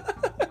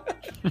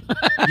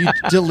 You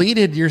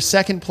deleted your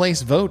second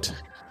place vote.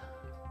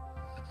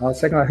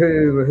 Second.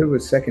 Who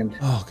was second?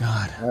 Oh,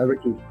 God.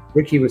 Ricky.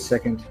 Ricky was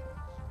second.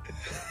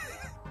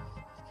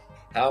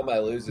 How am I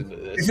losing to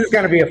this? This is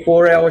going to be a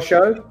 4-hour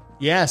show?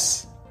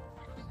 Yes.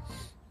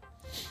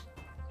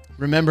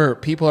 Remember,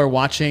 people are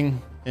watching,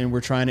 and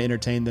we're trying to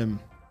entertain them.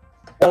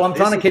 Well, I'm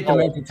trying to keep them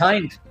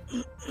entertained.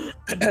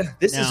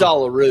 This is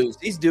all a ruse.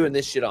 He's doing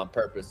this shit on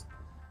purpose.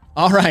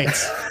 All right.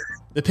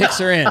 The picks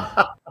are in.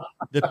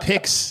 The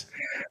picks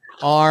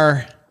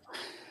are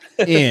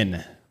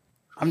in.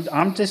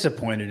 I'm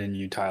disappointed in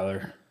you,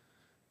 Tyler.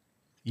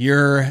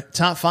 Your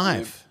top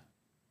 5.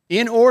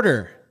 In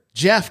order.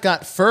 Jeff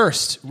got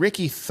first,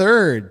 Ricky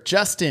third,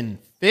 Justin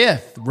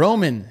fifth,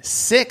 Roman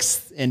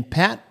 6th, and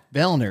Pat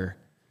Vellner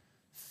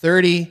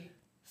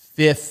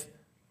 35th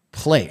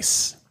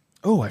place.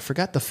 Oh, I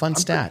forgot the fun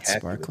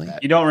stats, Barkley.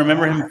 You don't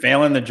remember him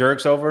failing the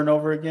jerks over and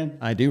over again?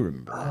 I do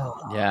remember.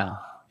 Yeah.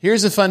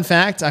 Here's a fun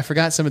fact. I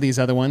forgot some of these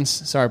other ones.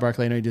 Sorry,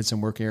 Barkley. I know you did some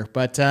work here.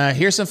 But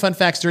here's some fun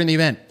facts during the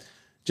event.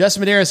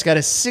 Justin Medeiros got a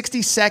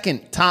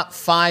 62nd top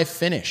 5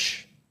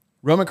 finish.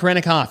 Roman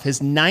Khrennikov, his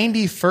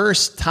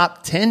 91st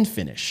top 10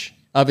 finish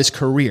of his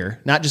career,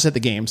 not just at the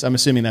games. I'm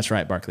assuming that's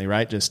right, Barkley,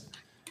 right? Just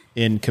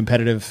in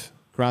competitive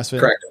CrossFit?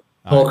 Correct.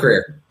 Whole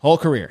career. Whole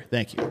career.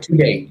 Thank you.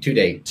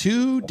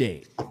 To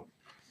date.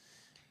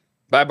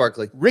 Bye,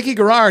 Barkley. Ricky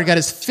Garard got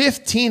his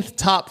 15th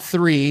top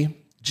 3.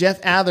 Jeff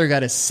Adler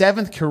got his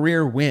 7th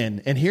career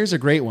win. And here's a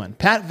great one.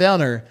 Pat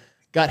Vellner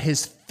got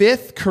his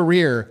 5th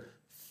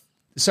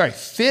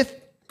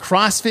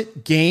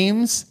CrossFit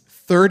Games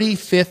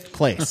 35th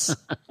place.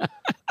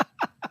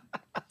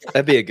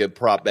 That'd be a good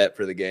prop bet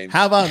for the game.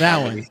 How about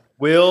that one?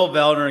 Will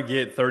Vellner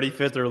get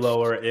 35th or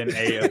lower in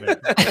a event?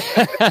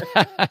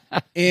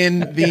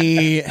 In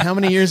the, how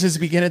many years has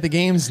he been at the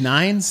games?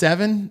 9,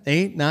 7,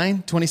 8, 9,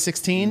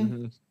 2016?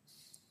 Mm-hmm.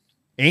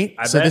 8?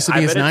 So this would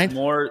be his 9th?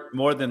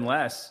 More than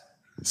less.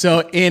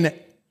 So in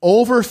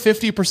over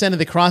 50% of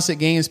the CrossFit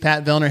Games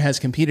Pat Vellner has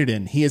competed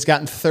in, he has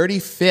gotten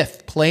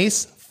 35th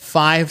place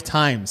 5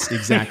 times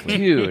exactly.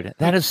 Dude,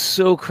 that is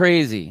so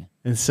crazy.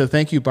 And so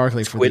thank you,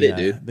 Barkley, for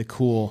the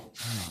cool.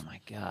 Oh, my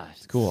gosh.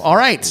 Cool. All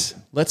right.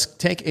 Let's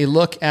take a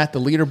look at the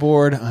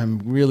leaderboard. I'm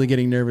really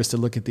getting nervous to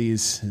look at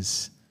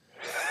these.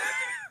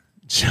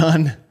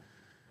 John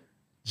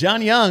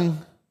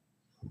Young.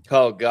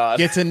 Oh, God.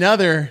 Gets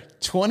another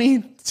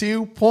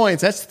 22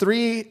 points. That's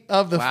 3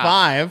 of the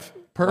 5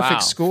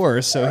 perfect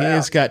scores. So he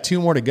has got 2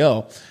 more to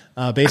go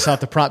based off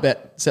the prop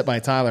bet set by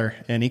Tyler,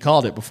 and he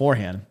called it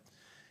beforehand.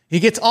 He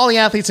gets all the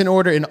athletes in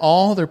order and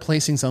all their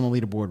placings on the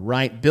leaderboard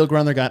right. Bill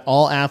Grundler got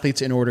all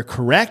athletes in order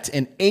correct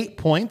and 8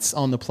 points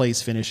on the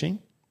place finishing.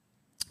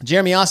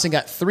 Jeremy Austin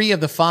got 3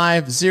 of the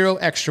 5, 0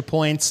 extra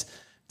points.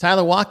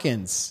 Tyler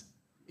Watkins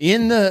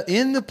in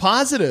the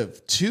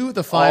positive, 2 of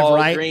the 5 all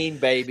right. Green,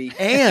 baby.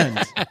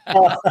 And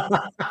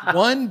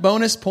 1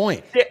 bonus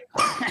point.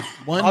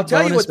 I'll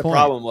tell you what the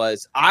problem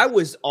was. I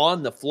was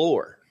on the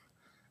floor.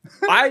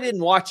 I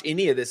didn't watch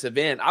any of this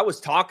event. I was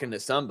talking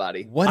to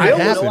somebody. What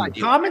happened? I was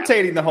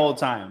commentating the whole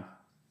time.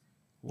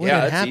 What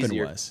happened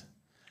was,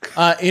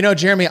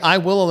 Jeremy, I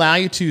will allow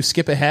you to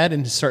skip ahead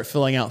and start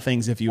filling out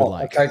things if you would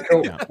like. Okay,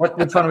 cool. Yeah. What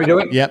one are we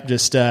doing? Yep,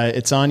 just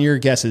it's on your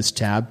guesses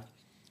tab.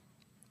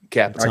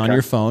 It's on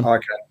your phone.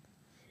 Okay.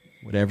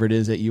 Whatever it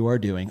is that you are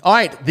doing. All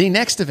right, the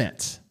next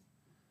event.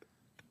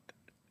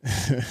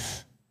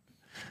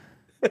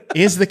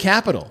 is the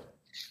capital.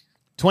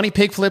 20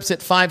 pig flips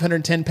at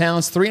 510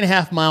 pounds,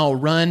 3.5 mile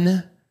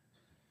run,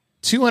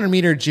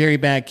 200-meter jerry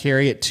bag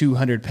carry at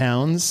 200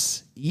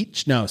 pounds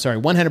each.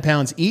 100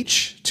 pounds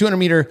each.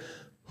 200-meter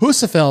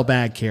Husafel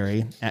bag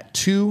carry at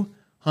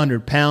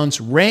 200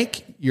 pounds.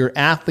 Rank your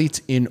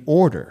athletes in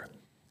order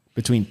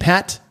between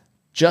Pat,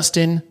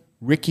 Justin,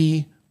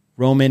 Ricky,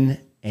 Roman,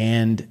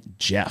 and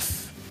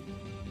Jeff.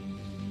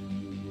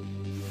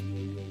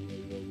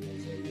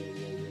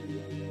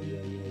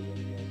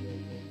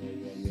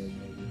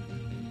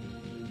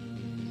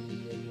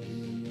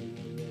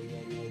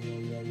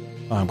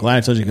 Oh, I'm glad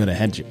I told you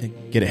to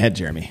get ahead,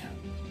 Jeremy.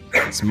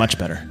 It's much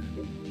better.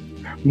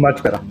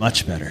 Much better.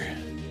 Much better.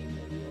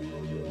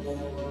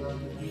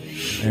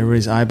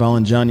 Everybody's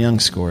eyeballing John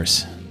Young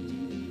scores.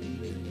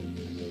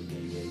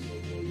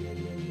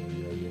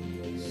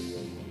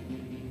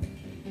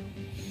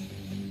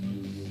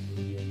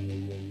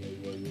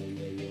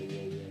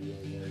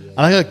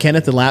 I like how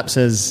Kenneth the Lap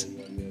says,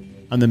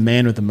 I'm the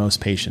man with the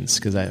most patience,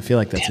 because I feel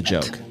like that's a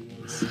joke.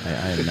 I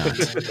am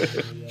not.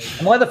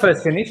 Am I the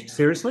first finish?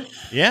 Seriously?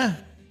 Yeah.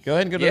 Go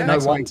ahead and go to the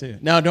next one, too.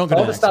 No, don't go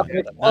to the next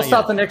one. I'll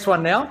start the next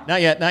one now.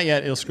 Not yet.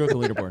 It'll screw up the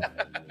leaderboard.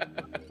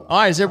 All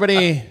right. Is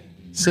everybody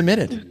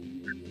submitted?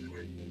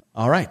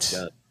 All right.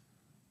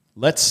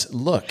 Let's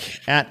look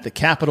at the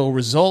capital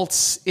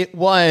results. It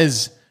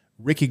was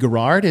Ricky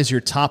Garard as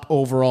your top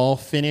overall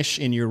finish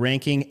in your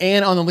ranking.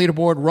 And on the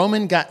leaderboard,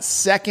 Roman got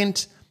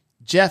second,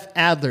 Jeff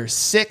Adler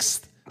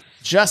 6th,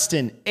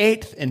 Justin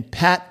 8th, and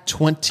Pat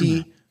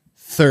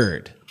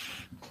 23rd.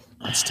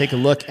 Let's take a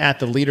look at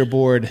the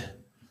leaderboard.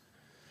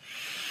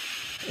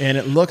 And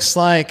it looks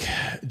like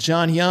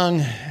John Young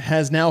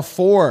has now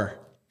 4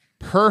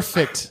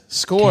 perfect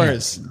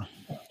scores.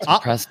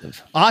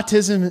 Impressive.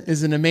 Autism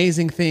is an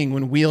amazing thing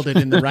when wielded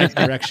in the right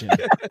direction.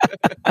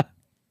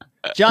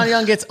 John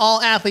Young gets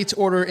all athletes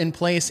order in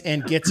place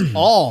and gets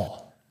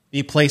all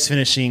the place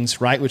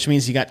finishings right, which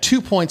means you got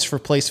 2 points for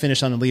place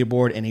finish on the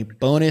leaderboard and a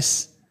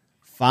bonus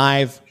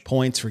 5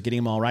 points for getting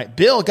them all right.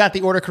 Bill got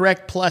the order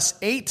correct, plus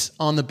 8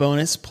 on the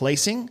bonus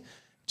placing.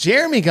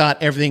 Jeremy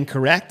got everything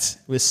correct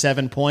with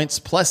 7 points,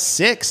 plus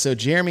 6. So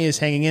Jeremy is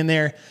hanging in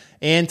there.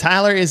 And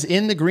Tyler is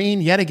in the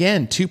green yet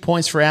again. 2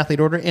 points for athlete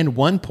order and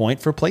 1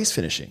 point for place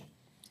finishing.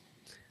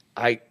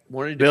 I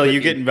wanted to Bill, you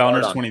getting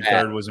Vellner's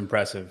 23rd was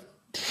impressive.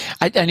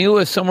 I knew it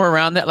was somewhere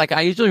around that. Like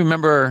I usually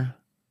remember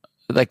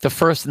like the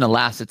first and the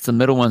last. It's the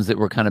middle ones that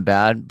were kind of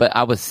bad. But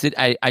I thought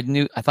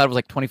it was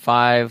like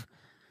 25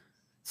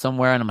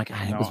 somewhere, and I'm like,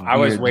 I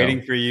was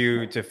waiting for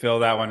you to fill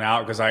that one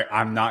out because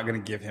I'm not going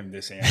to give him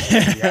this answer.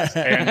 Yes.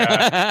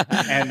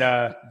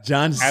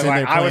 John's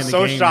I was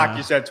so shocked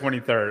you said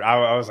 23rd.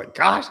 I was like,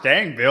 gosh,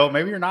 dang, Bill,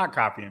 maybe you're not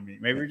copying me.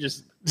 Maybe you're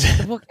just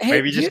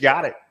you just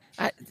got it.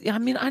 I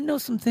mean, I know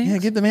some things. Yeah,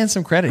 give the man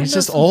some credit. He's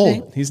just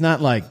old. He's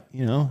not like,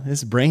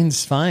 his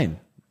brain's fine.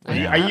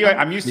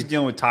 I'm used to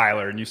dealing with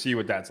Tyler, and you see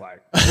what that's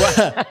like.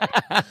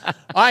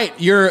 All right,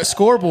 your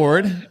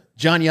scoreboard.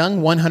 John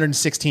Young,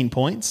 116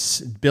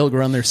 points. Bill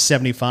Grundler,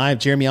 75.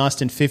 Jeremy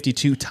Austin,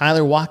 52.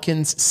 Tyler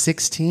Watkins,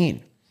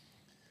 16.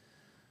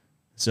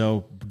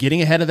 So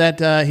getting ahead of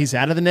that, he's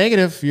out of the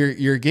negative.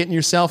 You're getting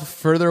yourself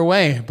further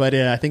away. But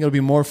I think it'll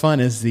be more fun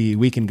as the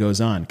weekend goes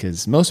on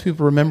because most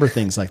people remember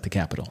things like the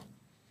Capitol.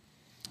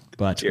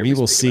 But Jeremy's we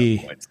will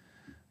see.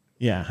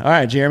 Yeah. All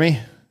right, Jeremy.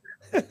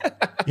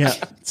 Yeah.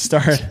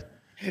 Start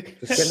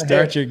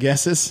your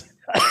guesses.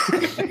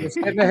 Just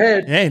getting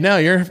ahead. Hey, no,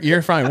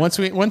 you're fine. Once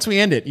we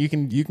end it, you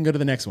can go to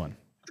the next one.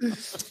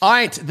 All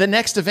right, the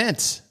next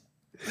event.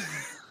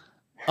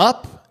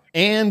 Up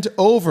and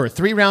over.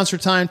 3 rounds for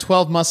time,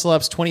 12 muscle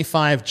ups,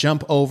 25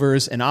 jump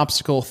overs, an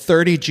obstacle,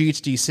 30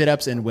 GHD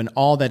sit-ups, and when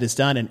all that is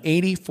done, an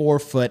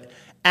 84-foot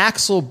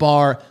axle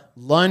bar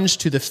lunge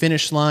to the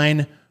finish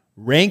line.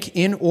 Rank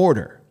in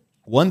order,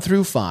 1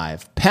 through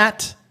 5.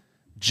 Pat,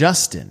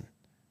 Justin,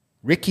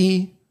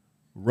 Ricky,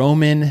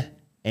 Roman,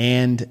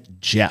 and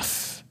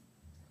Jeff.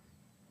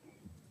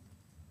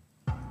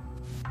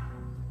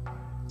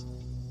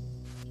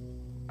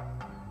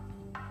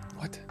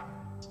 What?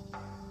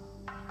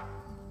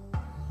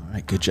 All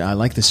right, good job. I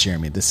like this,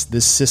 Jeremy. This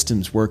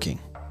system's working.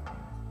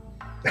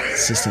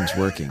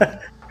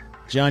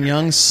 John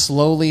Young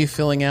slowly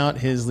filling out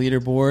his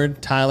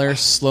leaderboard. Tyler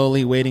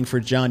slowly waiting for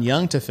John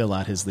Young to fill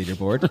out his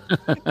leaderboard.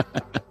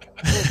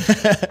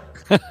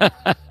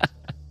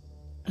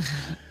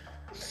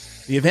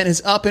 The event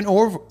is up and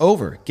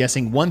over.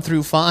 Guessing 1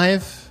 through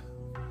 5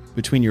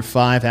 between your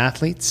 5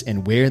 athletes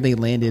and where they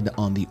landed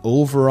on the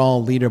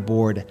overall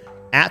leaderboard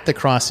at the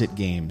CrossFit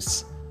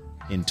Games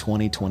in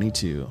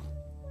 2022.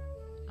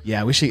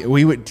 Yeah,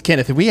 we would,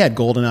 Kenneth, if we had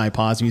GoldenEye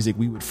pause music,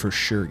 we would for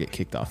sure get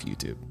kicked off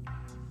YouTube.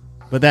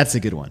 But that's a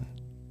good one.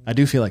 I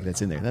do feel like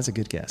that's in there. That's a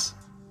good guess.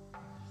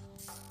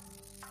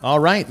 All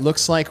right,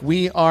 looks like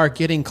we are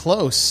getting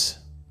close.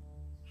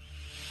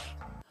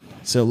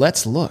 So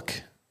let's look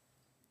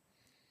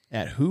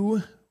at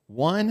who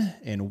won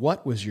and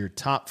what was your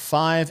top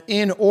 5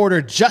 in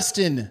order.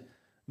 Justin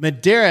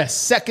Medeiros,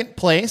 2nd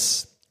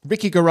place.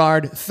 Ricky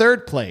Garard,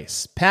 3rd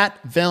place. Pat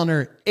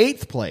Vellner,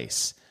 8th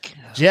place.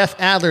 Jeff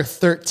Adler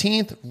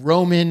 13th,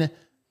 Roman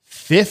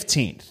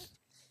 15th.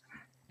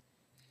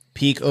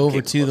 Peek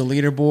over to the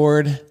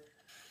leaderboard.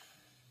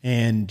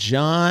 And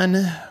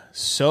John,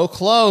 so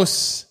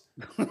close.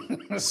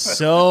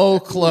 So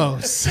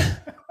close.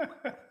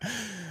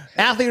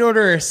 Athlete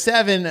order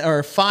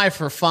 5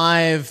 for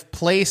 5.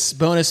 Place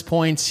bonus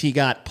points, he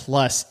got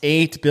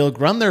 +8. Bill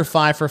Grundler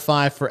 5 for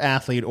 5 for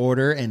athlete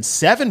order and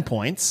 7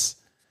 points.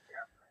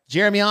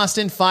 Jeremy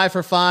Austin 5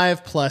 for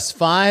 5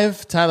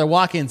 +5. Tyler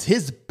Watkins,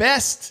 his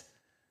best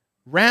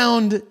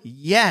round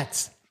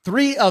yet.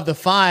 3 of the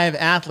 5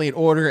 athlete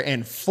order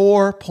and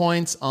 4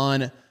 points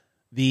on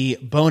the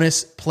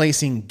bonus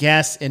placing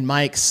guess. And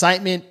my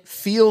excitement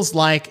feels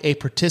like a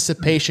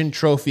participation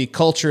trophy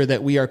culture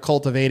that we are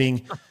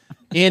cultivating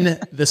in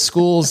the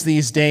schools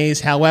these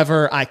days.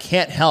 However, I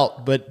can't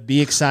help but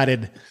be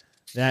excited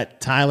that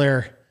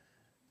Tyler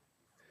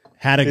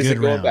had a good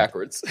round. Going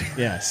backwards.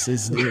 Yes,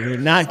 you're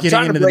not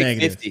getting into the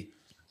negative. 50.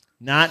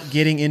 Not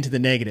getting into the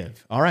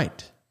negative. All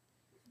right.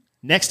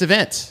 Next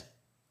event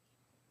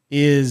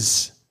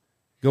is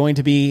going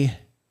to be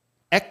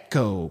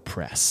Echo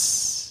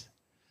Press.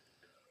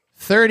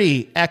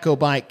 30 Echo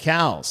Bike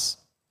cows,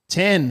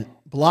 10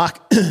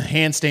 block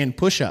handstand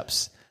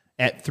push-ups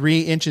at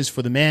 3 inches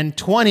for the men,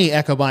 20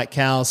 Echo Bike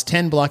cows,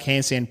 10 block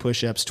handstand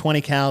push-ups,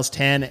 20 cows,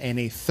 10, and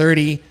a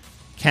 30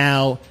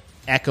 cow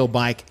Echo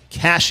Bike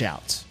cash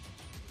out.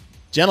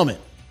 Gentlemen,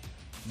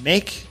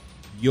 make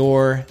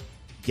your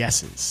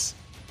guesses.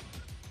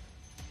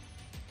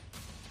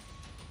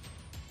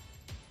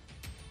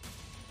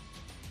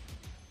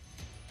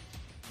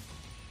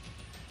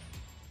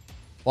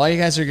 While you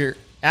guys are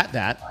at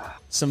that,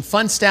 some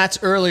fun stats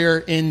earlier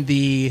in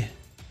the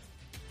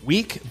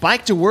week.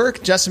 Bike to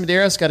work, Justin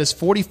Medeiros got his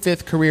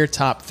 45th career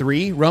top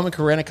 3. Roman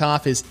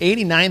Khrennikov his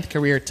 89th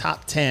career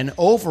top 10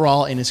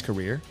 overall in his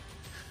career.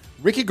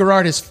 Ricky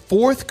Garard his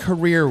 4th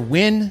career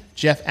win.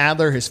 Jeff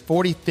Adler his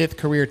 45th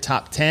career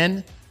top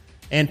 10.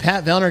 And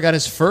Pat Vellner got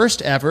his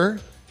first ever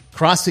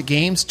CrossFit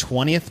Games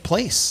 20th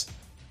place.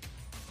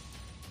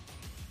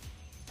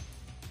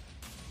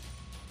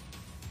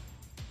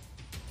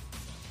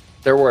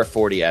 There were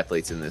 40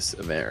 athletes in this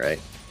event, right?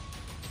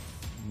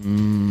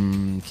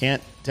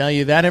 Can't tell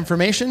you that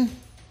information.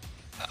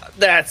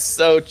 That's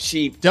so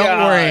cheap. Don't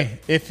worry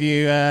if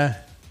you,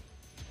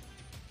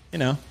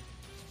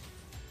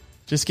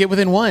 just get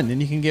within 1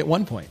 and you can get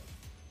 1 point.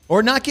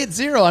 Or not get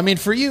 0. I mean,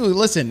 for you,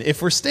 listen,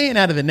 if we're staying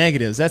out of the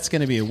negatives, that's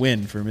going to be a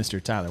win for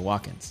Mr. Tyler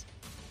Watkins.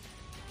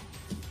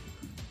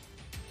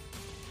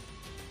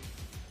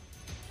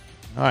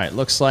 All right,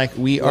 looks like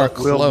we are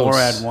close. Will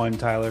Morad won,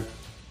 Tyler.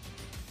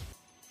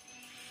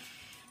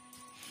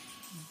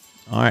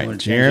 All right,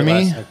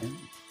 Jeremy.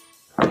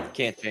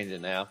 Can't change it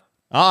now.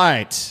 All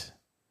right.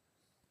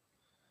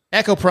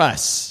 Echo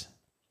Press.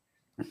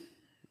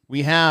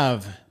 We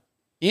have,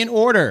 in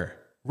order,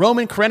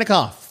 Roman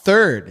Khrennikov,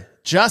 3rd.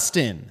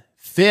 Justin,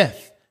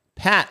 5th.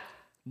 Pat,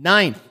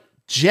 9th.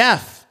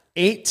 Jeff,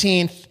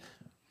 18th.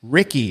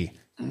 Ricky,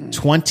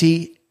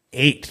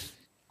 28th.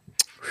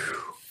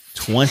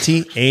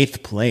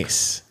 28th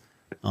place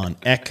on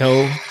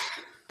Echo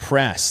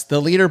Press. The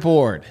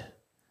leaderboard.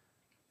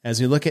 As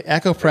we look at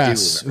Echo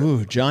Press,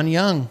 John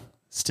Young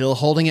still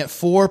holding at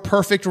 4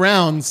 perfect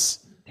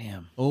rounds.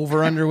 Damn.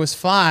 Over under was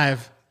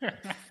 5.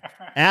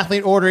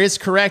 Athlete order is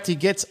correct. He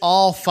gets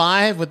all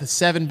 5 with the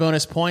 7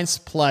 bonus points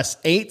plus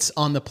 8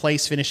 on the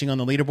place finishing on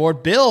the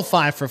leaderboard. Bill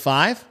 5 for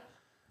 5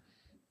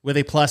 with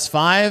a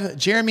 +5.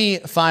 Jeremy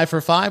 5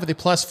 for 5 with a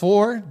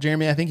 +4.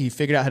 Jeremy, I think he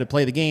figured out how to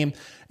play the game.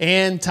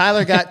 And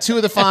Tyler got 2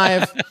 of the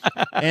 5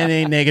 and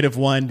a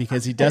 -1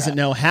 because he doesn't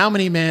know how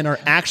many men are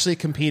actually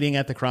competing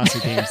at the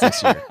CrossFit Games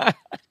this year.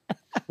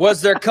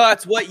 Was there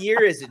cuts? What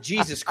year is it?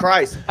 Jesus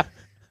Christ.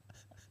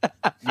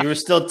 You were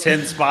still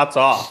 10 spots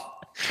off.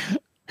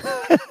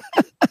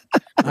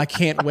 I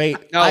can't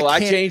wait. No, I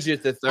changed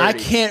it to 30. I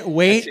can't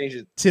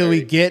wait till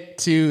we get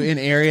to an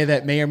area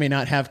that may or may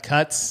not have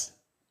cuts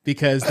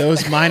because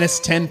those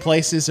 -10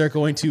 places are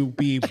going to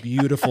be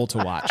beautiful to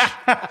watch.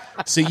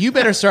 So you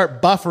better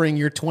start buffering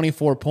your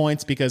 24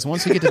 points because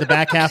once we get to the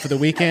back half of the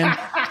weekend,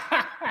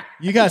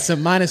 you got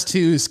some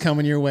 -2s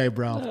coming your way,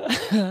 bro.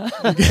 You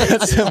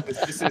got some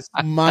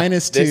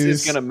 -2s. This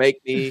is going to make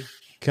me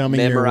coming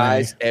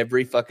memorize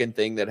every fucking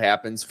thing that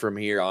happens from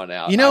here on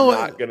out. You know,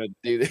 I'm not going to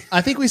do this.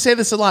 I think we say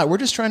this a lot. We're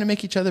just trying to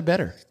make each other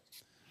better.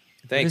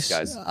 Thanks,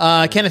 guys.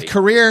 Kenneth,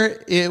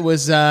 career, it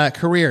was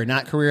career,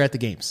 not career at the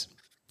games.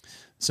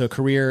 So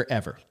career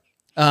ever.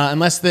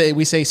 Unless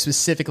we say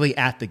specifically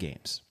at the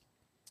games.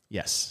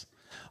 Yes.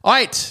 All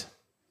right.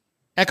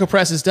 Echo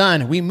Press is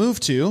done. We move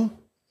to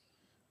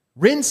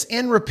rinse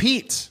and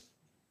repeat.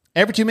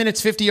 Every 2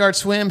 minutes, 50-yard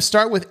swim.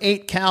 Start with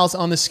 8 cows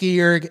on the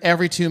ski erg.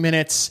 Every 2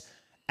 minutes,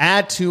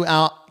 add 2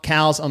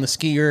 cows on the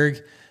ski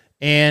erg.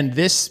 And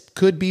this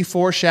could be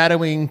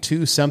foreshadowing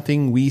to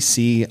something we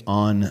see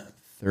on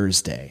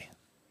Thursday.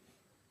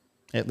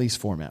 At least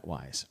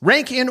format-wise.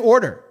 Rank in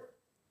order.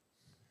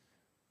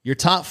 Your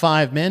top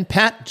 5 men: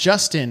 Pat,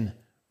 Justin,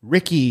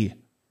 Ricky,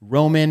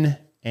 Roman,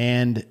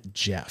 and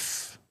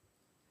Jeff.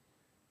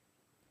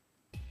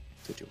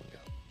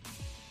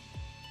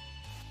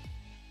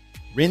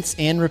 Rinse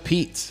and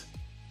repeat.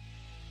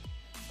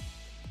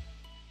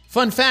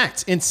 Fun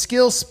fact, in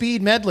skill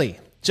speed medley,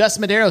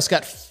 Justin Medeiros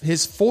got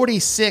his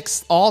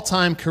 46th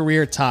all-time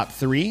career top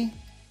 3.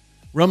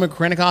 Roman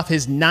Khrennikov,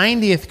 his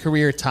 90th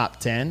career top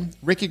 10.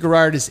 Ricky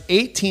Garard, his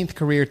 18th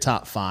career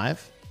top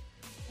 5.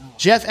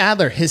 Jeff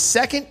Adler, his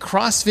second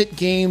CrossFit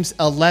Games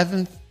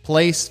 11th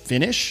place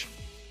finish.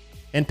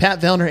 And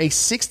Pat Vellner, a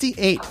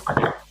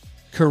 68th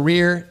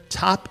career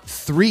top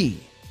 3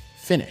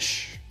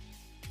 finish.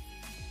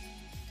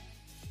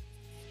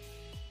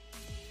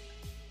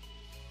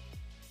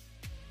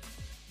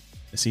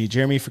 I see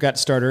Jeremy forgot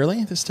to start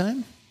early this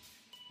time.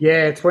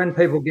 Yeah, it's when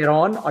people get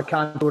on. I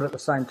can't do it at the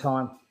same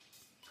time.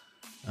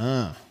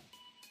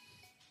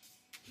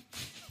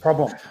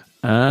 Problem.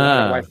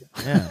 Yeah.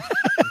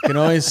 You can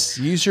always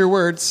use your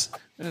words.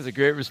 That is a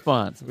great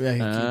response.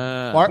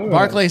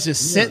 Barclay's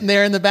just sitting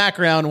there in the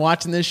background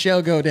watching this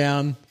show go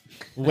down,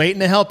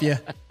 waiting to help you.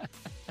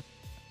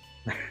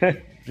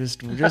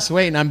 Just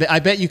waiting. I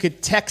bet you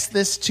could text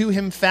this to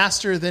him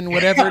faster than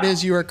whatever it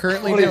is you are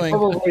currently doing.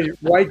 Probably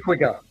way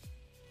quicker.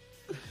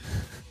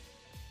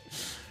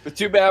 But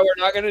too bad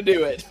we're not going to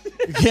do it.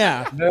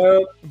 Yeah.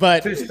 No.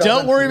 But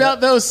don't worry about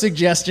those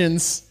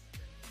suggestions.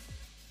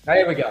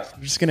 Here we go.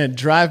 I'm just going to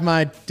drive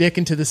my dick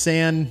into the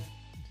sand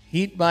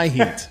heat by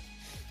heat.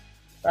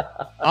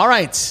 All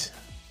right.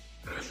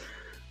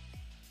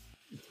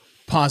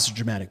 Pause for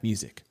dramatic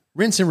music.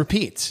 Rinse and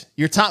repeat.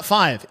 Your top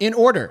 5 in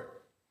order.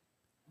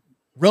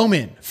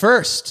 Roman,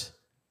 1st.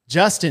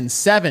 Justin,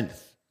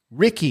 7th.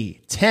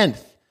 Ricky,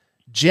 10th.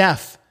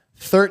 Jeff,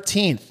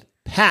 13th.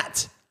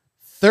 Pat,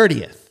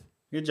 30th.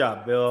 Good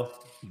job, Bill.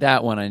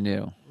 That one I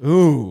knew.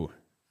 Ooh.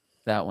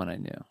 That one I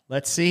knew.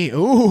 Let's see.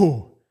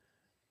 Ooh.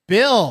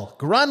 Bill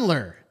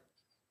Grundler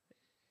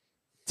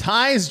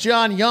ties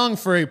John Young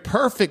for a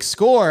perfect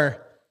score.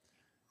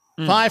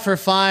 5 for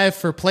 5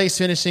 for place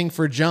finishing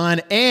for John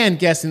and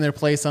guessing their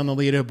place on the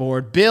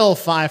leaderboard. Bill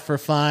 5 for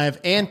 5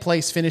 and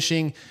place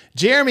finishing.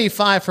 Jeremy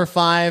 5 for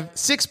 5,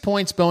 6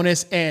 points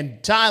bonus,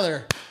 and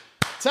Tyler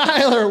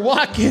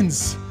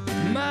Watkins.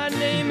 My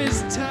name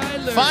is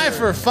Tyler. 5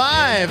 for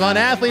 5 on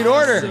athlete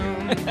order.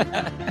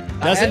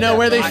 Doesn't know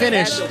where they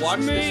finished. I had to watch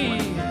this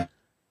one.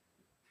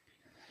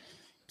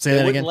 Say They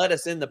that wouldn't again. let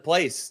us in the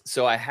place,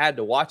 so I had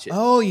to watch it.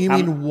 Oh, you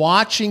mean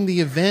watching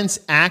the events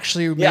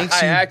actually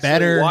makes you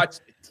better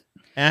watched it.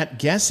 at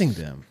guessing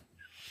them?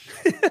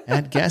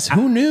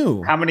 Who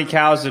knew? How many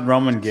cows did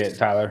Roman get,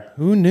 Tyler?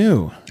 Who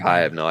knew? I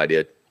have no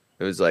idea.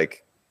 It was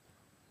like,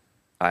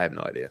 I have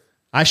no idea.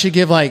 I should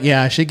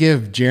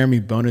give Jeremy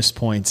bonus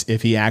points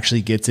if he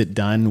actually gets it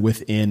done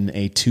within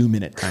a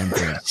 2-minute time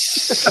frame.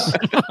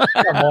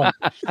 Come on.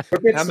 We're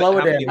a bit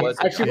slower down.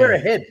 Actually, we're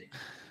ahead.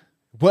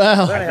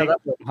 Well,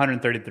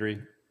 133.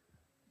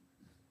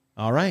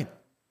 All right.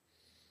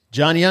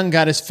 John Young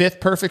got his 5th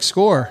perfect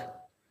score.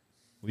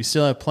 We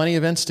still have plenty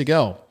of events to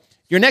go.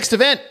 Your next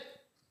event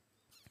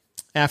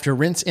after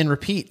rinse and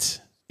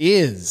repeat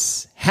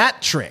is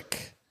hat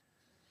trick.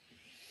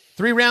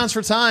 3 rounds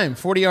for time,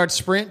 40-yard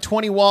sprint,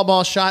 20 wall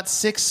ball shots,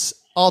 6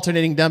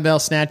 alternating dumbbell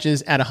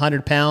snatches at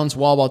 100 pounds.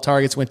 Wall ball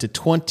targets went to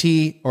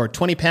 20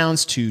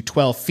 pounds to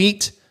 12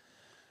 feet.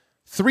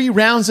 3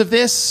 rounds of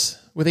this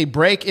with a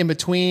break in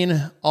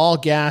between, all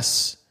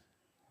gas,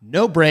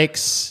 no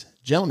breaks.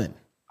 Gentlemen,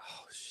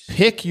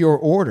 pick your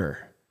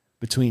order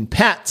between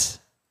Pat,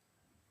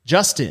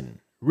 Justin,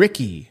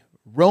 Ricky,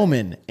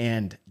 Roman,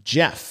 and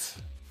Jeff.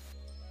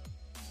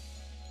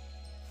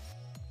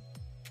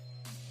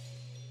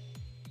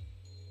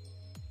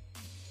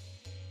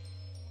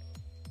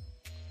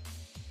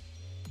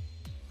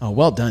 Oh,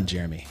 well done,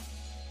 Jeremy.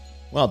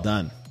 Well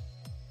done.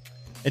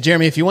 And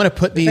Jeremy, if you want to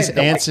put these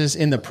answers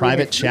in the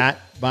private chat,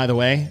 by the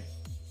way,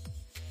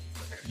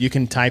 you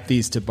can type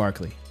these to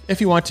Barkley. If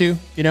you want to,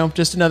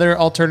 just another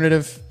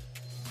alternative.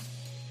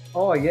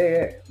 Oh,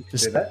 yeah. You can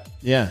do that.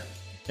 Yeah.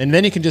 And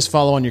then you can just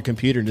follow on your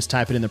computer and just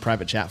type it in the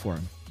private chat for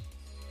him.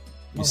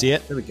 You see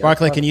it?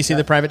 Barkley, can you see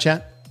the private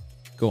chat?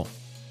 Cool.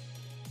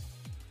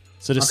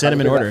 So just set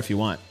them in order if you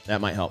want. That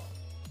might help.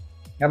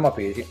 That might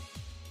be easy.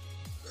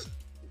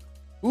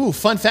 Ooh,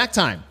 fun fact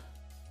time.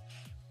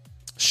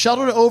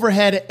 Shuttle to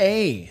overhead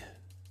A.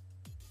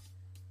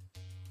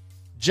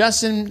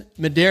 Justin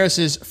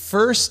Medeiros'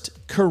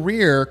 first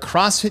career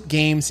CrossFit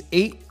Games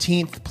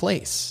 18th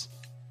place.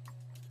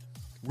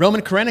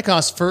 Roman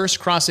Khrennikov's first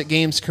CrossFit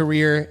Games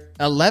career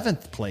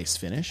 11th place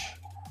finish.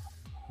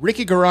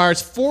 Ricky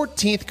Garard's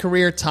 14th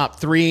career top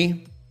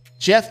 3.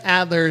 Jeff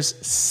Adler's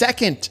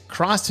second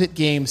CrossFit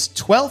Games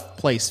 12th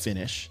place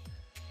finish.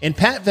 And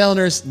Pat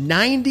Vellner's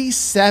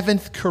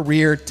 97th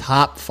career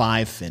top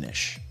 5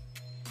 finish.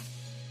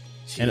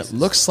 Jesus. And it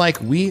looks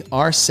like we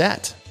are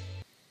set.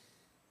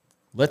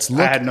 Let's look.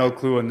 I had no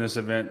clue in this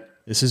event.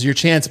 This is your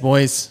chance,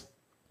 boys.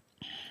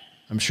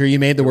 I'm sure you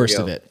made the worst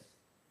of it.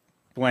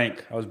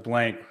 Blank. I was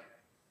blank.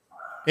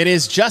 It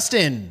is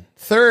Justin,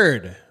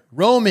 3rd.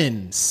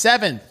 Roman,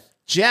 7th.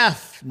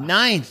 Jeff,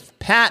 9th.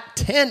 Pat,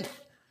 10th.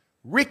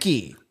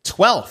 Ricky,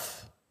 12th.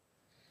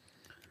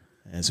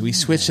 As we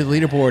switch to the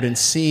leaderboard and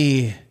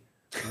see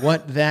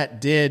what that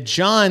did.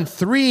 John,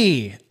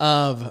 3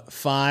 of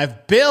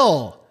 5.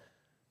 Bill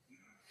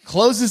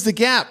closes the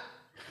gap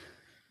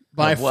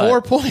by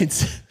 4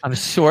 points. I'm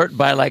short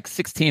by like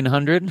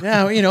 1,600.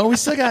 Yeah, we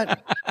still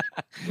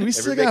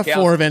got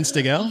 4 events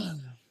to go.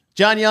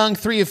 John Young,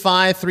 3 of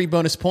 5, 3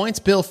 bonus points.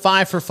 Bill,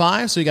 5 for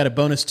 5, so he got a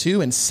bonus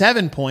 2 and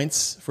 7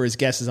 points for his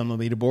guesses on the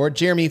leaderboard.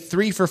 Jeremy,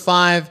 3 for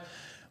 5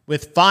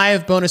 with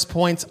 5 bonus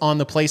points on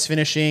the place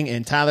finishing,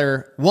 and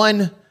Tyler,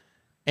 1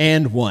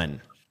 and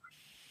 1.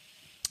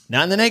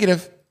 Not in the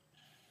negative.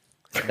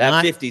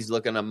 That 50's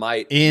looking a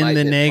might in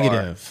the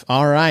negative. Far.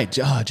 All right.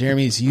 Oh,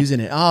 Jeremy's using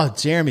it. Oh,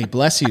 Jeremy,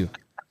 bless you.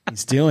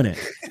 He's doing it.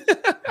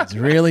 He's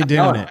really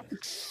doing it.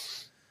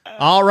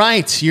 All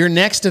right. Your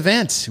next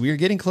event. We are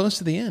getting close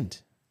to the end.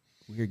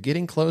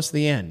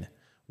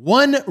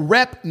 1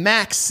 rep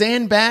max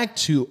sandbag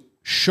to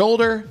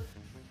shoulder.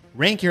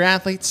 Rank your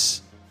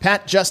athletes.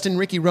 Pat, Justin,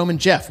 Ricky, Roman,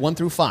 Jeff, 1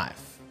 through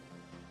 5.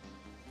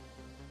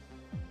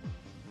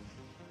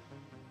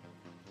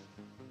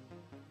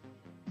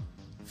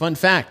 Fun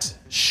fact,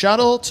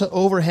 shuttle to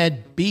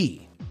overhead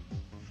B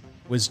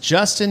was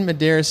Justin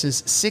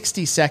Medeiros'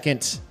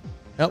 62nd.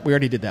 Oh, we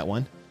already did that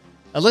one.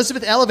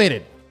 Elizabeth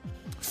elevated.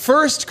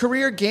 First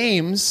career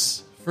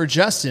games for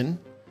Justin.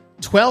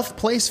 12th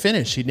place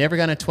finish. He'd never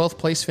gotten a 12th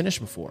place finish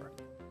before.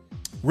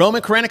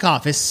 Roman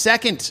Khrennikov, his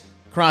second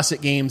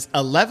CrossFit Games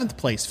 11th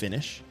place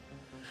finish.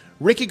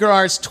 Ricky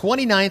Garard's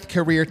 29th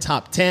career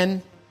top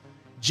 10.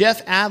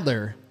 Jeff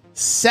Adler,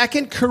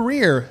 second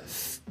career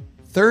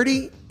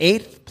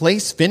 38th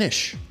place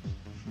finish.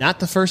 Not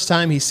the first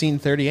time he's seen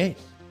 38.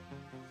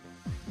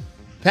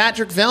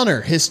 Patrick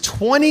Vellner, his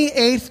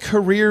 28th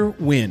career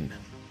win.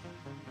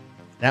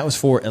 That was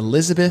for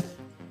Elizabeth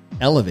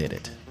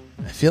Elevated.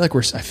 I feel like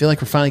we're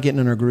finally getting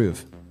in our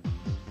groove.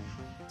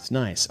 It's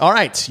nice. All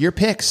right, your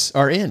picks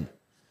are in.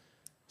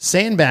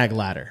 Sandbag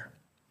ladder.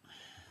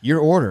 Your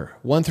order,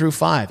 1 through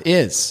 5,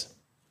 is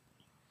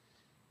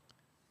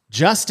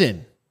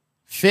Justin,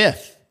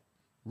 5th.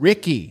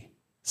 Ricky,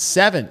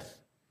 7th.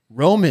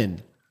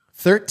 Roman,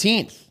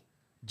 13th.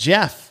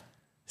 Jeff,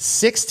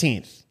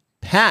 16th.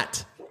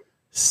 Pat,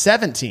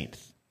 17th.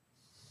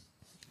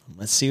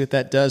 Let's see what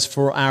that does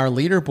for our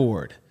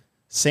leaderboard.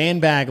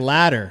 Sandbag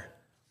ladder.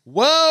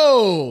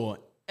 Whoa!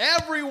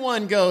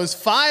 Everyone goes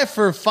 5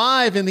 for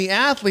 5 in the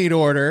athlete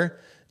order.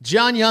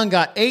 John Young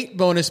got 8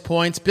 bonus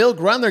points. Bill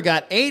Grundler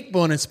got 8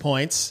 bonus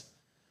points.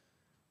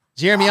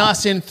 Jeremy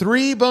Austin,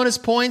 3 bonus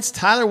points.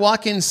 Tyler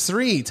Watkins,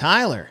 3.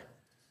 Tyler.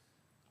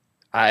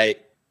 I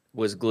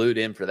was glued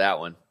in for that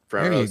one.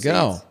 There you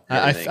go.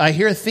 I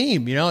hear a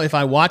theme. If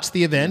I watch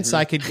the events,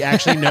 I could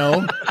actually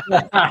know.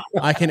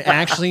 I can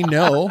actually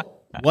know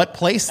what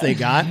place they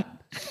got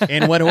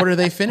and what order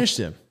they finished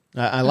in.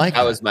 I like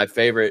that. That was my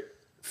favorite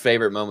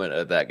moment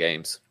of that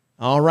games.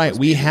 All right.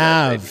 We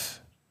have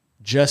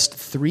just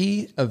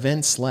 3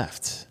 events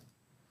left.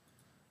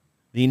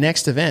 The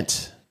next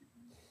event.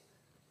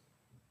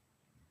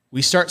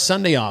 We start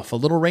Sunday off a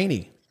little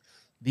rainy.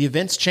 The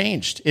event's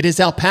changed. It is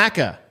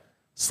alpaca.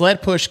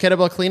 Sled push,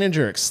 kettlebell clean and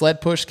jerks.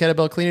 Sled push,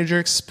 kettlebell clean and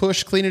jerks.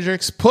 Push, clean and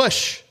jerks.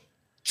 Push.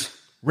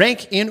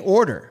 Rank in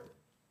order.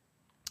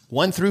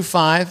 1 through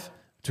 5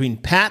 between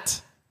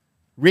Pat,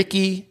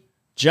 Ricky,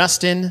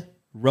 Justin,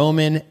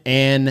 Roman,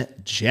 and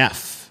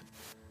Jeff.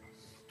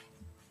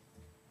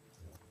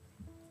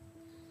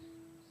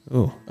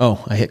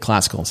 Oh, I hit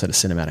classical instead of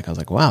cinematic. I was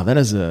like, wow, that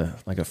is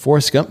like a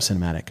Forrest Gump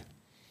cinematic.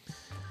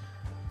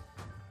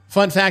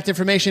 Fun fact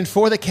information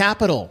for the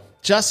Capitol.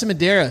 Justin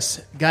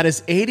Medeiros got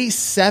his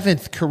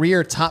 87th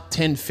career top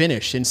 10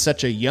 finish in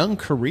such a young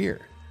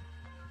career.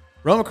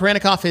 Roman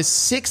Khrennikov, his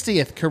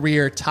 60th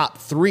career top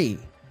 3.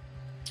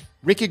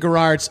 Ricky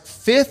Garard's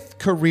 5th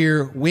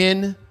career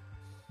win.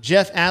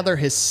 Jeff Adler,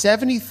 his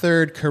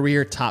 73rd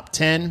career top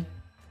 10.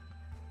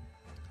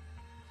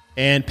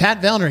 And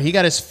Pat Vellner, he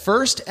got his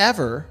first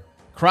ever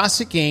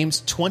CrossFit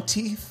Games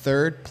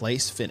 23rd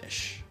place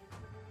finish.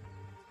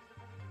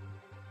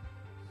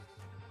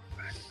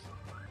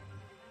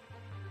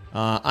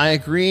 I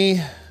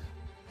agree.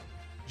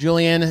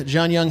 Julian,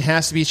 John Young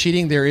has to be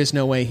cheating. There is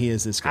no way he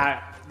is this good.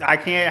 I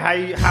can't.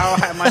 How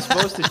am I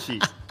supposed to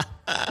cheat?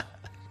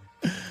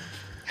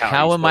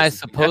 How am I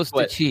supposed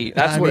to cheat?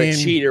 That's what a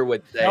cheater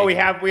would say. No, we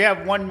have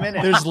 1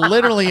 minute. There's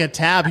literally a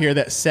tab here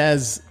that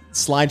says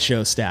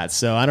slideshow stats.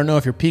 So I don't know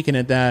if you're peeking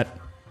at that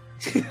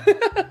or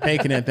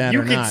not.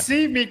 You can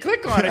see me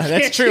click on it.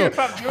 That's true.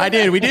 I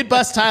did. We did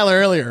bust Tyler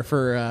earlier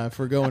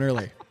for going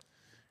early.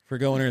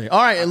 All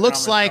right, it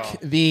looks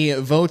like the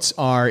votes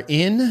are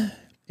in,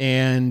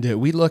 and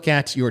we look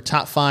at your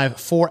top 5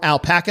 for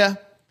alpaca.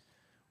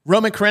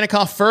 Roman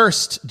Khrennikov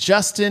first,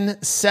 Justin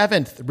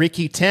 7th,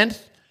 Ricky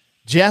 10th,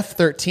 Jeff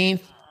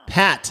 13th,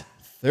 Pat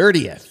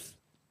 30th.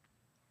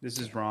 This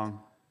is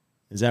wrong.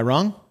 Is that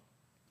wrong?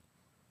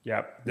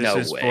 Yep. This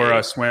is for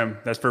a swim.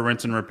 That's for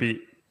rinse and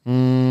repeat.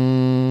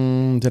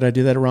 Did I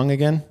do that wrong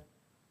again?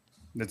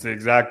 That's the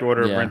exact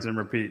order of rinse and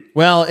repeat.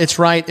 Well, it's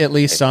right at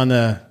least on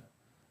the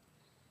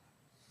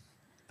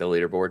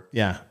leaderboard.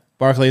 Yeah.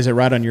 Barclay, is it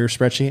right on your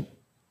spreadsheet?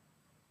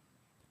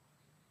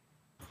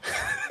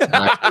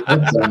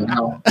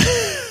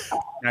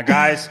 Now,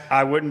 guys,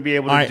 I wouldn't be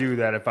able to do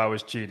that if I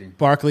was cheating.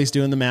 Barkley's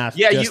doing the math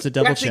just to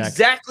double check. That's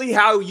exactly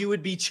how you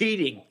would be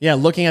cheating. Yeah,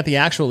 looking at the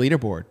actual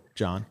leaderboard,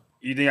 John.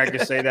 You think I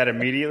could say that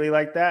immediately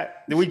like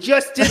that? We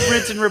just did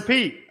rinse and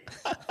repeat.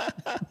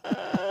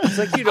 It's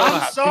like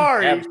I'm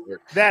sorry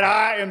that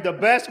I am the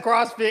best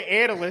CrossFit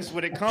analyst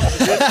when it comes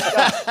to this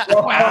stuff.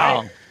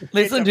 Wow.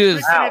 Listen to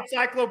this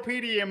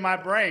encyclopedia in my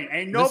brain.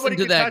 Ain't nobody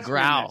Listen to that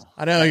growl.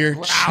 I know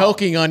you're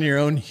choking on your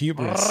own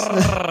hubris.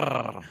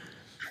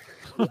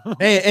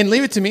 Hey, and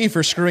leave it to me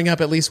for screwing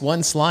up at least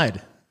one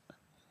slide.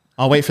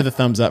 I'll wait for the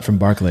thumbs up from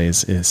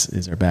Barclays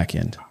is our back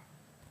end.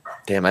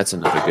 Damn, that's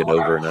another good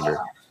over and under.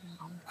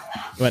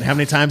 But how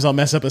many times I'll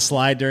mess up a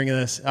slide during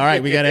this? All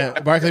right,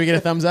 Barclay, we get a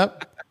thumbs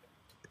up?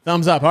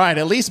 Thumbs up. All right,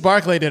 at least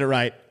Barclay did it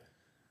right.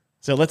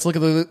 So let's look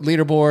at the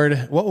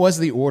leaderboard. What was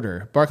the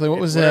order? Barclay, what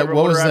was I put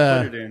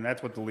it in.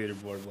 That's what the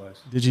leaderboard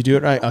was. Did you do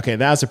it right? Okay,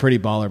 that was a pretty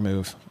baller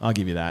move. I'll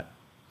give you that.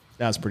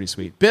 That was pretty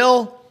sweet.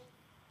 Bill,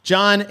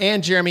 John,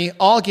 and Jeremy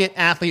all get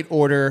athlete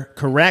order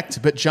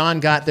correct, but John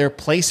got their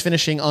place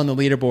finishing on the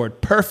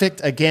leaderboard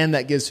perfect. Again,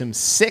 that gives him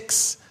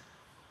 6.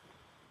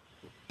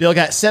 Bill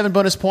got 7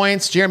 bonus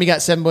points. Jeremy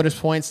got 7 bonus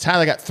points.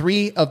 Tyler got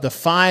 3 of the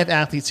 5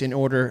 athletes in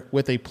order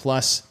with a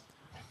 +1.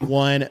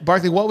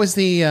 Barkley, what was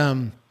the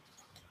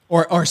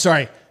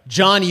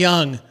John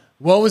Young,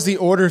 what was the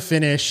order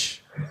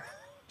finish?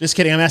 Just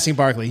kidding. I'm asking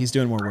Barkley. He's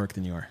doing more work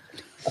than you are.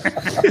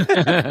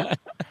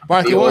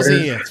 Barkley, what was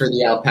the for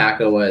the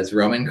alpaca was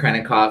Roman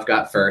Khrennikov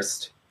got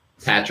 1st,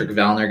 Patrick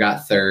Vellner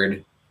got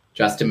 3rd,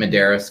 Justin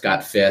Medeiros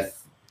got 5th,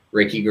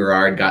 Ricky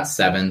Garard got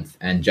 7th,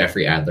 and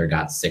Jeffrey Adler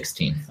got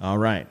 16th. All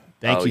right.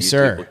 Thank you,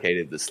 sir.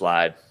 Duplicated the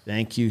slide.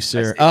 Thank you,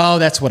 sir. Oh,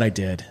 that's what I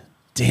did.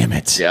 Damn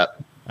it. Yep.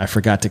 I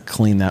forgot to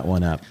clean that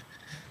one up.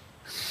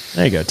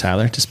 There you go,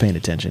 Tyler. Just paying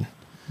attention.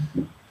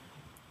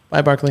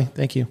 Bye, Barkley.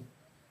 Thank you.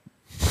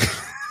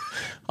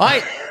 All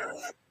right.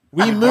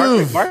 We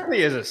move.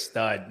 Barkley is a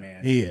stud,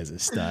 man. He is a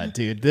stud,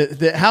 dude.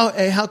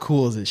 How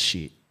cool is this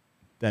sheet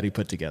that he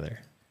put together?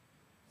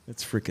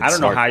 It's freaking I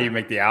don't know how you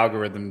make the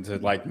algorithm to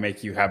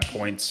make you have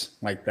points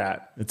like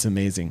that. It's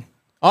amazing.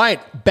 All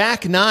right,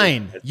 back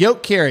 9,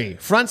 yoke carry,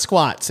 front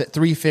squats at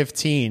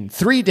 315,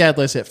 3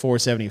 deadlifts at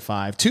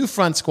 475, 2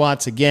 front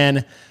squats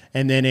again,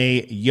 and then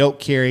a yoke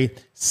carry,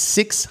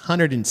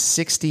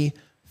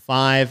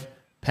 665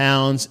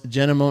 pounds.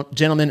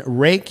 Gentlemen,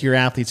 rake your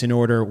athletes in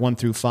order 1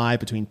 through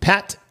 5 between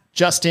Pat,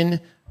 Justin,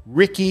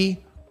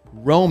 Ricky,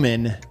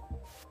 Roman,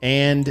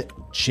 and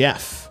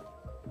Jeff.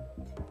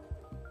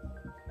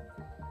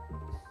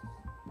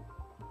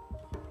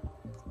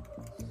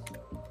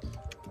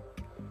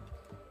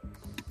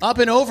 Up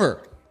and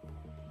over.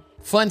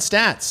 Fun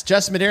stats.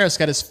 Justin Medeiros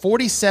got his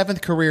 47th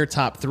career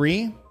top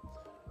 3.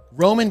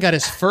 Roman got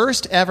his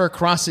first ever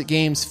CrossFit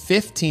Games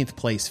 15th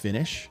place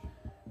finish.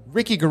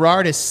 Ricky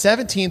Garard his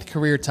 17th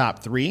career top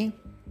 3.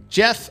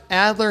 Jeff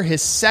Adler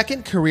his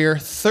 2nd career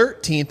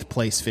 13th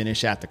place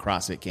finish at the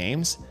CrossFit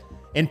Games.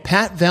 And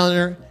Pat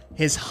Vellner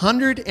his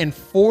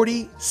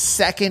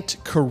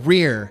 142nd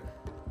career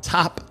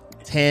top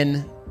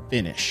 10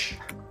 finish.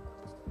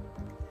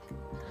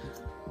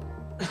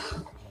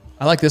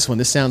 I like this one.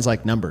 This sounds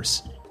like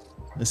numbers.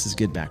 This is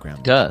good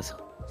background. It does.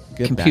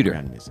 Good computer.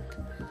 Background music.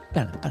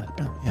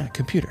 Yeah,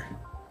 computer.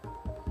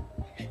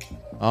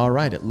 All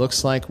right. It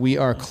looks like we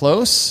are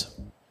close.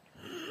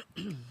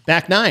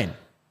 Back 9.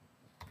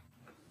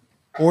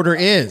 Order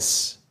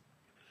is.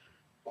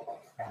 I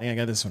think I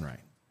got this one right.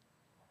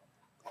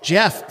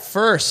 Jeff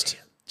first.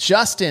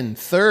 Justin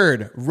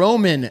 3rd.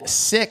 Roman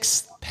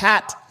 6th.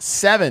 Pat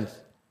 7th.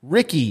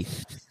 Ricky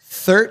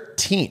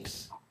 13th.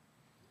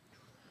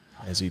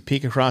 As we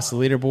peek across the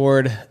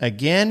leaderboard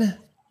again.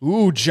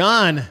 Ooh,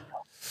 John.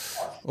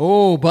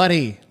 Oh,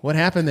 buddy. What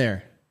happened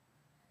there?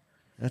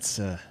 That's,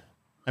 you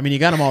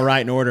got them all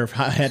right in order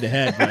head to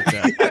head. But,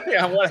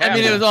 yeah,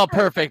 it was all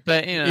perfect,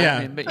 but,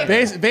 Yeah.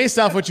 Based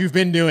off what you've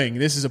been doing,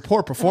 this is a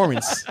poor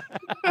performance.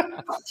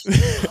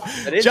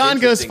 John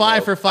goes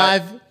 5 for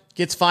 5,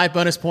 gets 5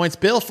 bonus points.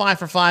 Bill 5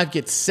 for 5,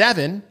 gets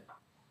 7.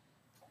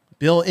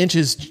 Bill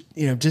inches,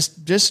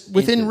 just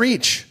within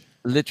reach.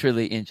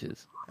 Literally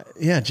inches.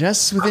 Yeah,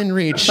 just within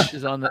reach.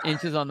 Inches on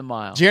the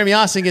mile. Jeremy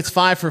Austin gets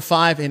 5 for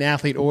 5 in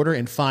athlete order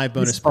and 5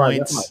 bonus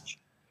points.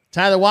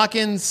 Tyler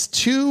Watkins,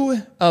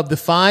 2 of the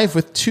 5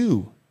 with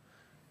 2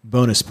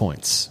 bonus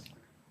points.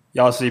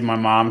 Y'all see my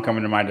mom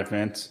coming to my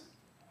defense?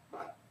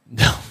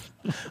 No.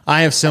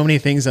 I have so many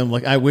things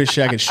I wish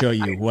I could show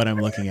you what I'm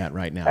looking at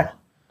right now.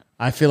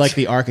 I feel like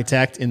the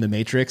architect in the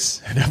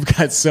Matrix, and I've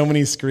got so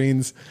many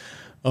screens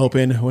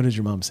open. What did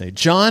your mom say?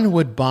 John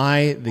would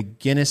buy the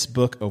Guinness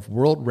Book of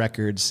World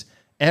Records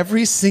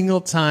every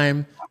single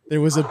time there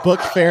was a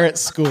book fair at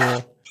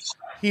school.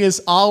 He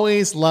has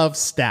always loved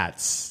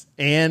stats.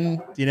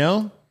 And,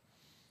 that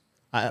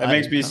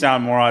makes me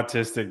sound more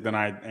autistic than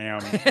I am.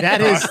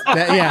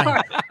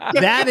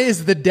 That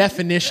is the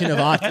definition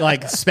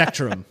of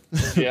spectrum.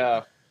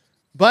 Yeah.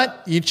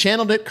 But you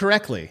channeled it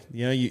correctly.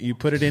 You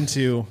put it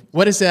into,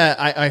 what is that?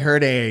 I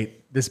heard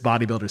this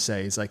bodybuilder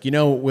say. He's like,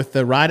 with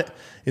the ride,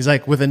 he's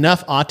like, with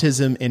enough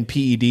autism and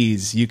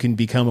PEDs, you can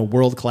become a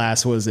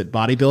world-class,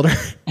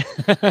 bodybuilder?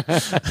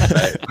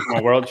 I'm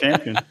a world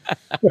champion.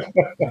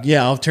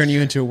 Yeah, I'll turn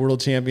you into a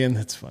world champion.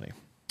 That's funny.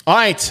 All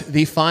right,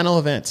 the final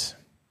event.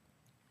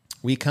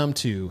 We come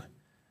to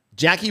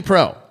Jackie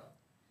Pro.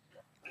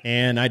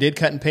 And I did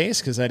cut and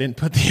paste because I didn't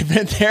put the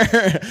event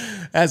there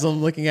as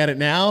I'm looking at it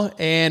now.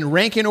 And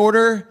rank in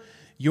order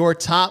your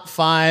top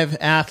 5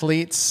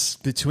 athletes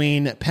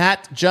between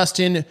Pat,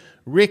 Justin,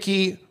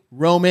 Ricky,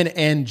 Roman,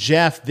 and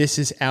Jeff. This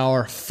is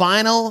our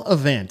final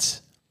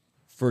event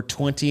for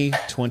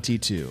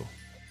 2022.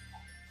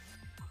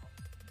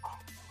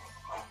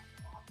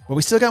 But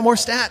we still got more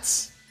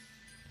stats.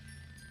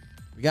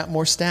 We got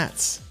more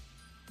stats.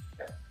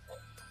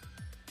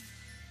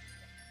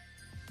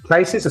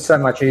 Places are so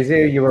much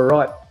easier. You were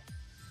right.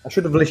 I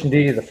should have listened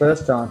to you the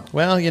first time.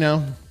 Well,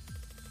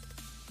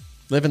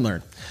 live and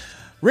learn.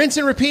 Rinse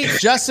and repeat.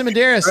 Justin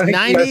Medeiros,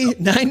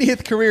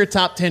 90th career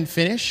top 10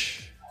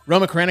 finish.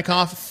 Roman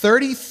Khrennikov,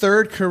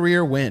 33rd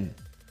career win.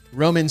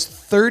 Roman's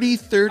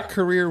 33rd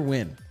career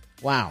win.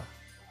 Wow.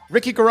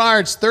 Ricky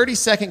Garard's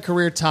 32nd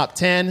career top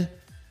 10.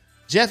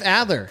 Jeff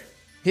Adler,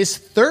 his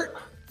third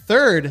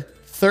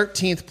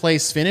 13th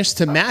place finish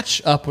to match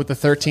up with the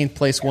 13th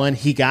place one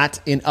he got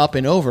in up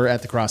and over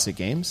at the CrossFit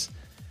Games.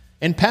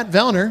 And Pat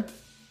Vellner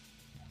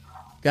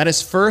got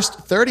his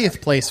first 30th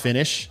place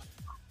finish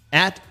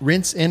at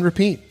Rinse and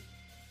Repeat.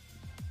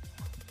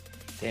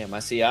 Damn, I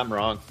see I'm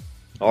wrong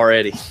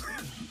already.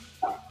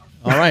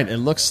 All right, it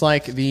looks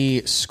like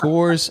the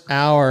scores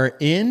are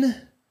in.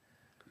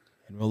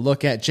 And we'll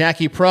look at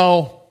Jackie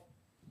Pro.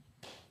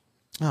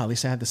 Oh, at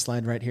least I had the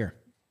slide right here.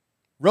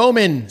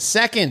 Roman,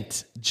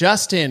 2nd.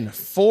 Justin,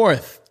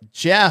 4th.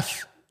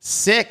 Jeff,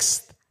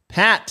 6th.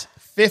 Pat,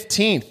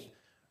 15th.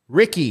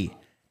 Ricky,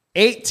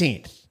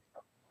 18th.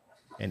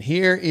 And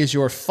here is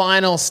your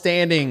final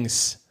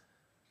standings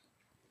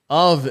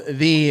of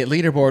the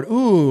leaderboard.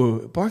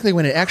 Ooh, Barkley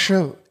went an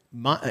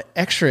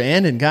extra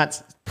end and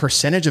got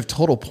percentage of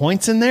total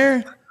points in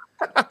there.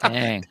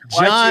 Dang.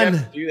 John Why'd you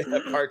have to do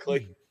that,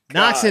 Barkley?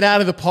 knocks it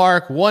out of the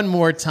park one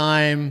more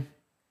time.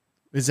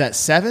 Is that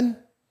 7?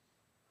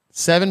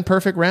 7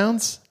 perfect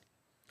rounds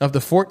of the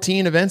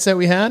 14 events that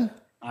we had?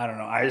 I don't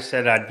know. I just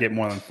said I'd get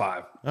more than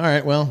 5. All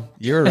right. Well,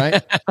 you're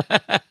right.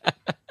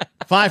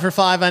 5 for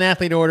 5 on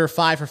athlete order,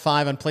 5 for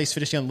 5 on place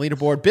finishing on the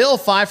leaderboard. Bill,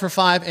 5 for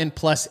 5 and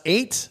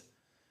 +8.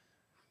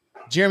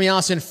 Jeremy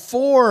Austin,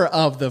 4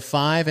 of the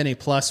 5 and a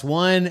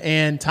 +1.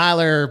 And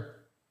Tyler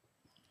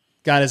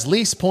got his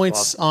least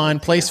points on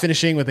place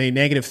finishing with a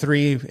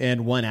 -3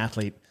 and 1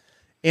 athlete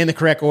in the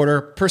correct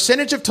order.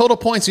 Percentage of total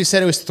points, we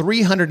said it was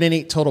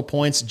 308 total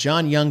points.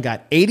 John Young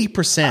got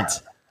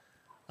 80%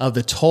 of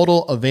the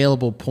total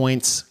available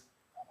points.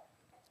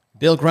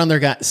 Bill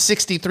Grundler got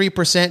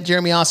 63%,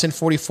 Jeremy Austin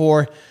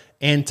 44%,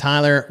 and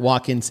Tyler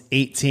Watkins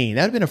 18%.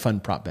 That would have been a fun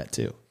prop bet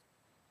too.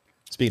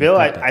 Speaking Bill,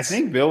 of I prop bets.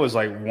 think Bill was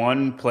like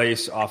 1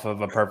 place off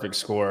of a perfect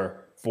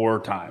score 4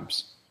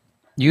 times.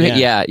 You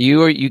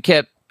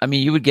kept. I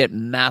mean, you would get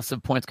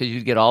massive points because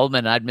you'd get all of them,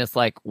 and I'd miss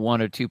like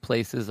 1 or 2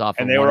 places off.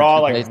 And of they one were or all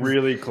two like places.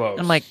 really close.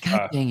 I'm like,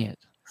 God dang it.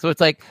 So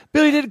it's like,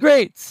 Billy did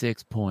great,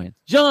 6 points.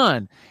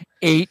 John,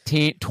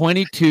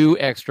 22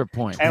 extra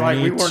points. And like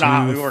we were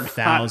not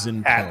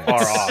that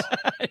far off.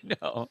 I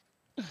know.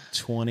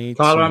 20.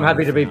 Tyler, I'm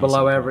happy to be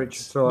below average.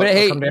 So But I'll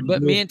hey, come down but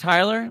to me you. and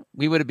Tyler,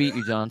 we would have beat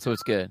you, John. So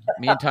it's good.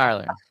 Me and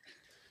Tyler,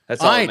 That's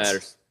all All right. that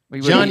matters.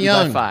 we would John have beat you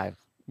by Young. 5.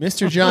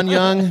 Mr. John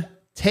Young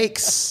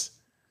takes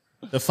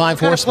the 5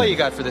 What kind of play horsemen. you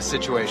got for this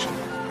situation?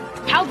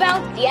 How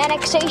about the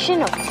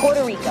annexation of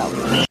Puerto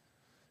Rico?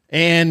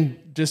 And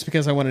just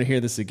because I wanted to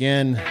hear this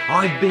again,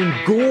 I've been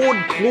gored,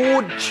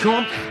 clawed,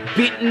 chomped,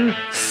 bitten,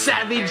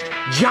 savaged,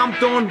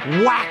 jumped on,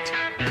 whacked,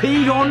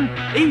 peed on,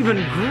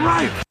 even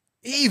groped.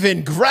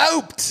 even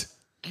groped.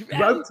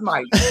 Ropes,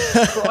 mate.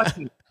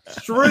 Crikey.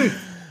 Truth.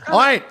 All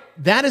right,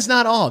 that is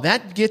not all.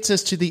 That gets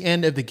us to the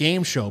end of the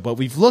game show, but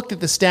we've looked at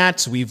the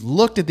stats, we've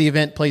looked at the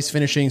event place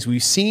finishings,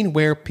 we've seen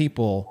where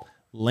people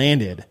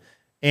landed,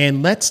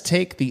 and let's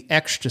take the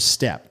extra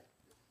step.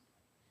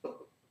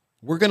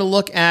 We're going to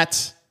look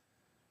at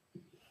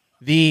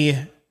the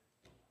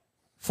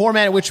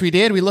format at which we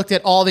did. We looked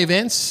at all the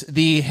events,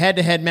 the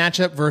head-to-head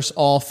matchup versus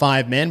all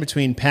 5 men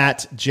between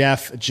Pat,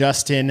 Jeff,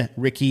 Justin,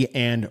 Ricky,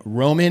 and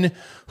Roman.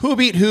 Who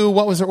beat who?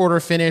 What was their order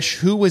of finish?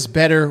 Who was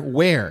better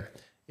where?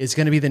 Is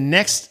going to be the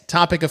next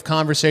topic of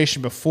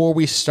conversation before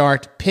we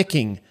start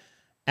picking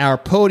our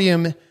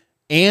podium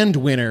and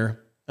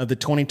winner of the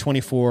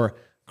 2024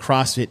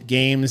 CrossFit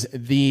Games.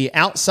 The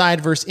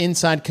outside versus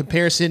inside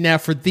comparison. Now,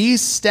 for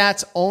these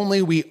stats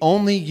only, we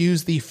only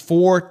use the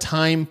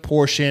 4-time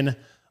portion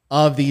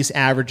of these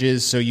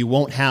averages, so you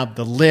won't have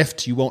the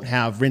lift, you won't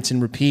have rinse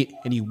and repeat,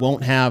 and you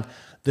won't have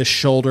the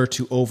shoulder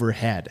to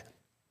overhead.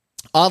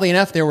 Oddly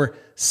enough, there were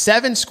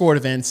 7 scored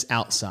events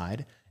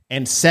outside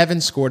and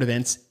 7 scored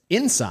events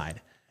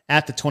inside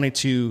at the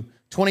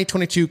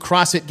 2022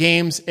 CrossFit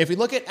Games. If we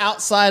look at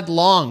outside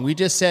long, we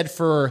just said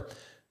for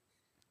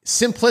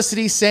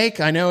simplicity's sake,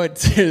 I know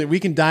we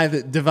can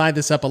divide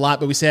this up a lot,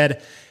 but we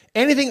said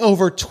anything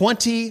over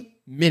 20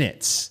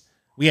 minutes.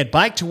 We had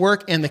Bike to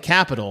Work and the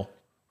Capitol.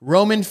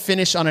 Roman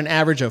finished on an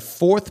average of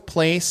 4th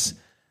place.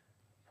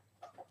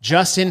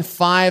 Justin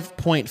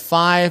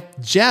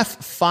 5.5. Jeff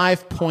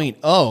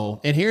 5.0.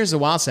 And here's the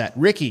wild stat.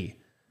 Ricky,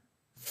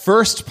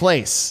 1st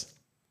place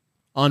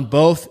on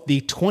both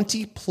the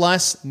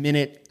 20-plus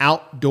minute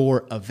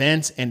outdoor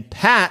events. And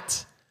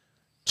Pat,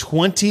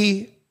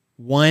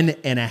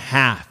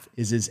 21.5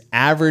 is his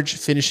average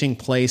finishing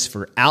place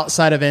for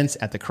outside events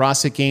at the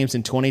CrossFit Games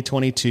in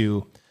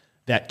 2022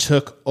 that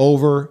took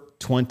over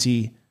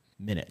 20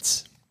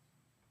 minutes.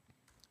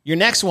 Your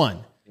next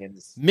one,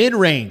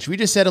 mid-range. We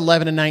just said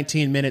 11 to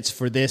 19 minutes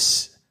for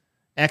this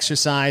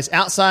exercise.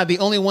 Outside, the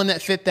only one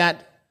that fit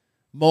that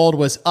mold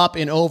was up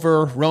and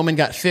over. Roman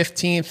got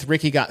 15th.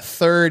 Ricky got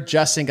 3rd.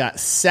 Justin got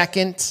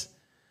 2nd.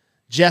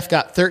 Jeff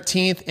got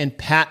 13th. And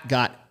Pat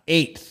got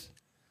 8th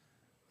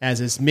as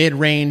his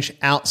mid-range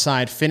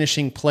outside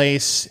finishing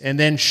place. And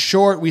then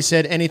short, we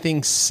said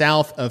anything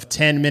south of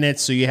 10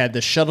 minutes. So you had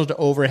the shuttle to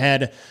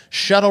overhead,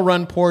 shuttle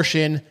run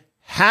portion,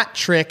 hat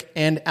trick,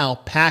 and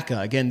alpaca.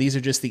 Again, these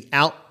are just the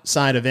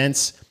outside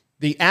events.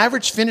 The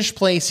average finish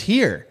place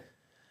here,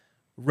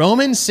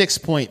 Roman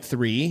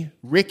 6.3,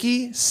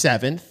 Ricky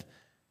 7th,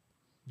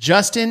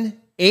 Justin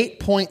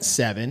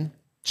 8.7,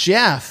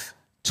 Jeff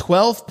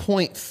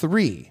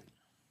 12.3,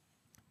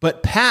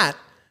 but Pat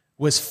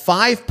was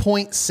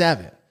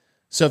 5.7.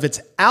 So if it's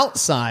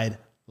outside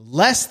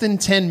less than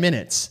 10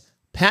 minutes,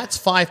 Pat's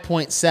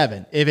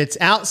 5.7. If it's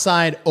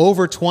outside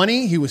over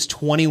 20, he was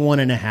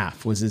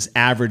 21.5 was his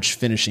average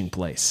finishing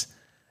place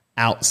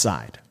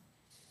outside.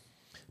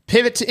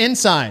 Pivot to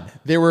inside.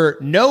 There were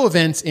no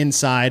events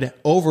inside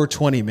over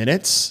 20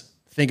 minutes.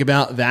 Think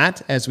about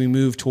that as we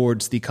move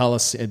towards the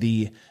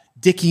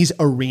Dickies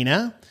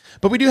Arena.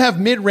 But we do have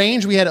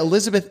mid-range. We had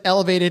Elizabeth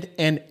Elevated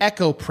and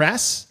Echo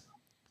Press.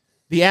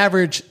 The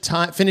average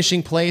time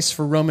finishing place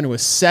for Roman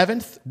was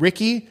 7th.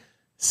 Ricky,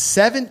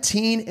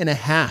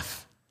 17.5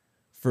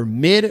 for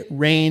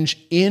mid-range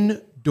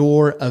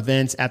indoor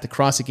events at the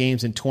CrossFit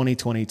Games in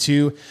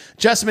 2022.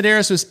 Justin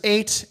Medeiros was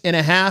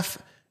 8.5.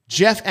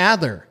 Jeff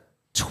Adler,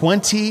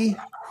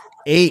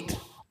 28th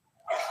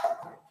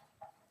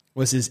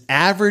was his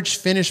average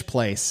finish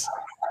place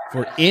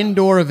for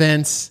indoor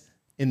events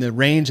in the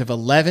range of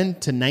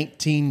 11 to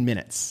 19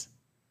 minutes.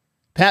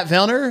 Pat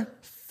Vellner,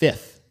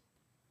 5th.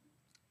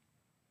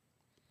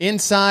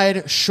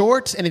 Inside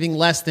short, anything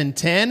less than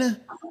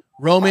 10.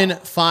 Roman,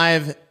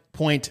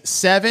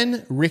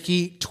 5.7.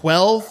 Ricky,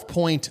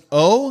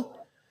 12.0.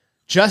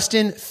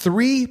 Justin,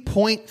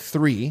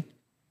 3.3.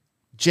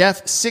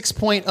 Jeff,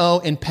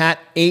 6.0. And Pat,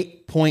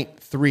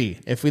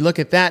 8.3. If we look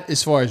at that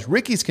as far as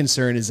Ricky's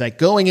concerned, is that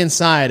going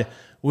inside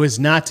was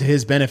not to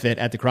his benefit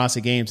at the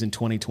CrossFit Games in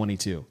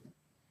 2022.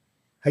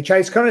 Hey,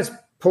 Chase, can I just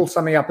pull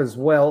something up as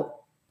well?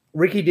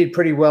 Ricky did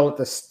pretty well at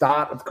the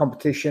start of the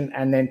competition,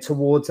 and then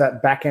towards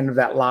that back end of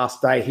that last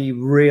day, he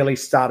really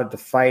started to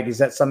fade. Is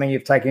that something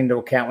you've taken into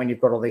account when you've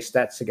got all these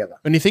stats together?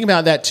 When you think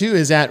about that too,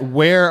 is that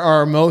where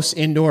are most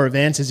indoor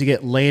events as you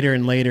get later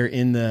and later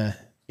in the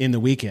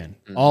weekend,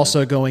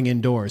 also going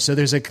indoors. So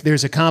there's a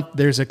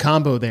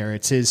combo there.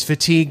 It's his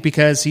fatigue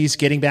because he's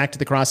getting back to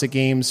the CrossFit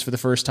Games for the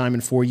first time in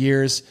 4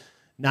 years,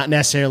 not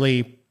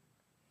necessarily,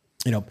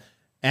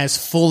 as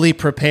fully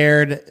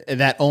prepared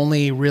that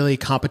only really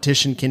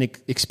competition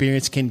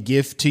experience can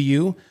give to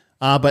you.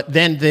 But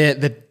then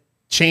the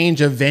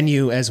change of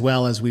venue as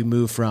well as we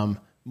move from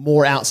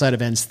more outside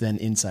events than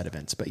inside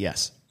events. But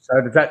yes.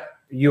 So does that,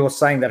 you're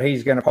saying that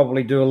he's going to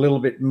probably do a little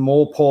bit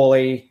more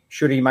poorly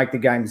should he make the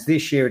games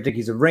this year at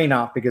Dickies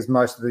Arena because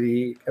most of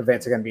the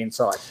events are going to be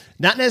inside?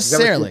 Not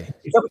necessarily.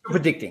 Is that what you're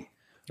predicting?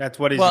 That's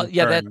what he's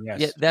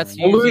that's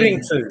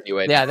alluding to.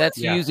 Yeah, that's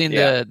using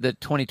the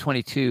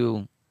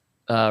 2022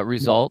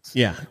 results.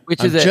 Yeah,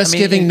 which is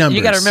giving numbers.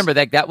 You got to remember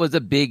that was a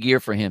big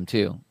year for him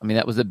too. I mean,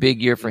 that was a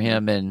big year for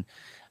him, and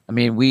I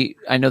mean,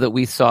 I know that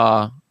we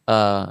saw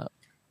him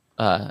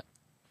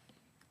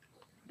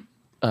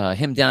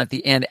down at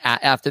the end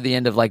after the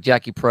end of like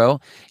Jackie Pro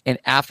and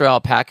after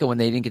Alpaca when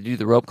they didn't get to do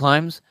the rope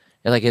climbs,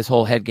 and like his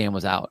whole head game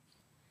was out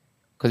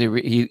because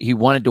he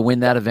wanted to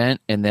win that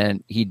event, and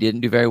then he didn't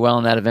do very well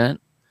in that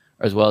event,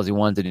 or as well as he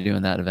wanted to do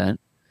in that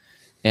event,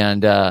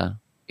 and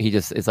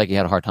it's like he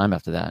had a hard time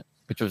after that.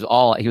 Which was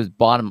he was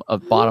bottom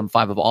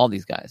 5 of all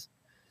these guys,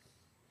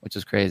 which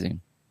is crazy.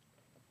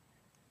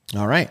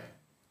 All right.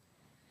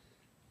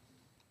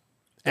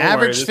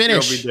 Average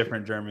finish. Will be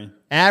different, Jeremy.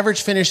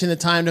 Average finish in the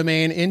time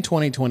domain in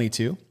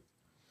 2022.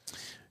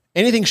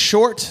 Anything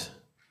short,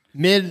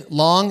 mid,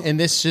 long, and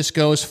this just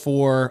goes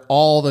for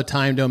all the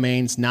time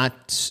domains,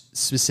 not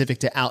specific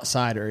to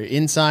outside or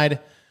inside.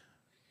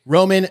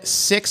 Roman,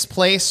 6th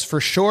place for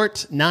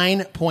short,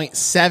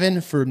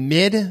 9.7 for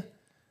mid,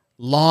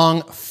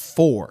 long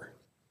 4.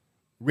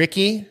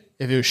 Ricky,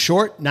 if it was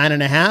short,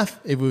 9.5.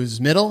 If it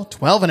was middle,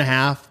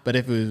 12.5. But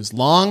if it was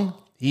long,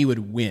 he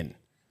would win.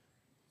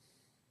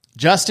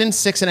 Justin,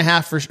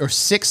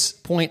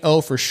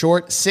 6.0 for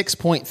short,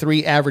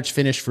 6.3 average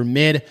finish for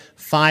mid,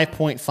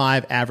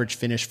 5.5 average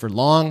finish for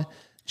long.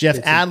 Jeff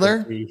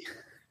Adler.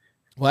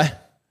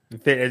 What?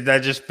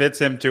 That just fits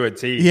him to a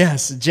T.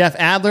 Yes. Jeff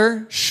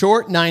Adler,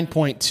 short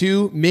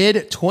 9.2,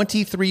 mid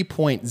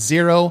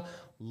 23.0,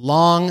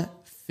 long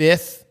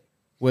 5th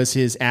was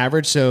his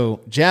average.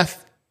 So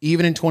Jeff,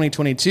 even in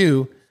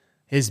 2022,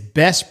 his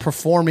best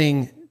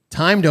performing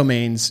time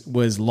domains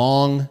was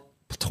long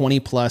 20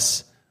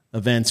 plus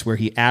events where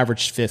he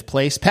averaged 5th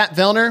place. Pat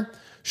Vellner,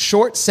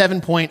 short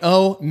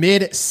 7.0,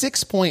 mid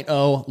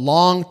 6.0,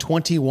 long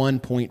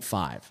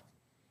 21.5.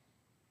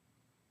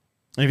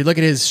 And if you look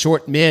at his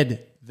short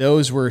mid,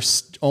 those were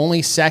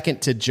only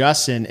second to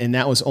Justin, and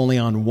that was only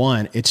on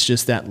one. It's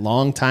just that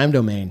long time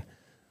domain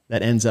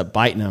that ends up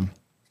biting him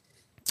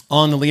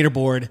on the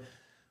leaderboard.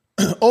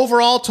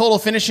 Overall total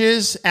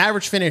finishes,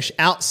 average finish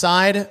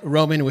outside,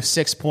 Roman was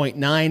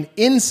 6.9.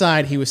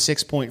 Inside, he was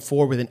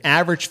 6.4 with an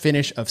average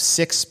finish of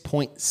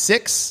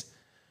 6.6.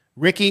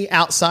 Ricky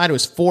outside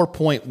was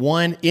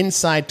 4.1.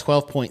 Inside,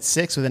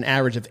 12.6 with an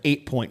average of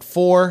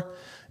 8.4.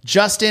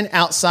 Justin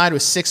outside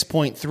was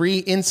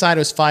 6.3. Inside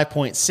was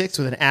 5.6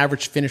 with an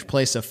average finish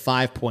place of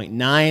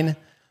 5.9.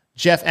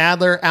 Jeff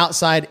Adler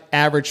outside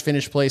average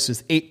finish place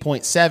was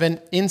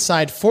 8.7.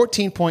 Inside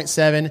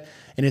 14.7.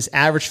 And his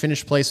average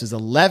finish place was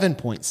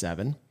 11.7.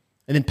 And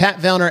then Pat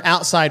Vellner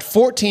outside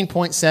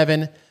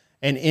 14.7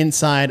 and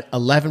inside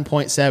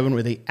 11.7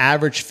 with an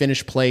average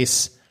finish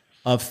place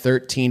of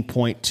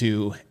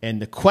 13.2.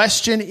 And the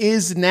question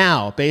is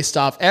now, based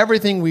off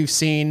everything we've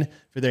seen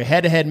for their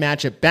head-to-head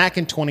matchup back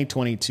in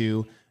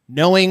 2022,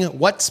 knowing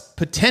what's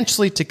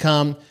potentially to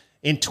come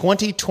in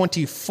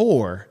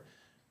 2024,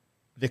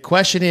 the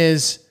question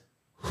is,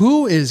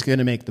 who is going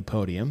to make the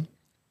podium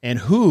and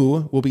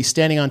who will be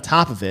standing on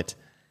top of it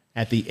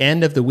at the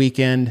end of the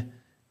weekend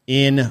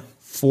in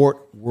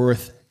Fort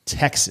Worth,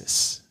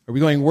 Texas? Are we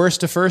going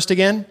worst to first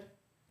again?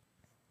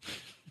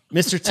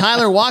 Mr.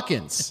 Tyler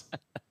Watkins,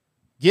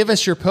 give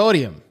us your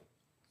podium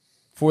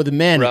for the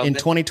men in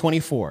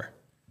 2024.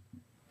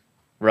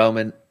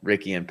 Roman,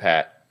 Ricky, and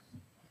Pat.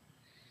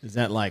 Is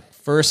that like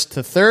first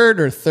to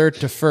third or third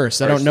to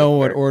first? I don't know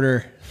what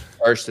order.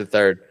 First to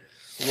third.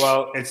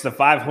 Well, it's the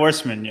 5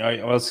 horsemen.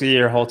 We'll see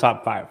your whole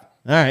top 5. All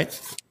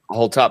right.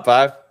 Whole top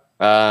 5?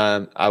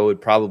 I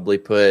would probably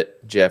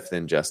put Jeff,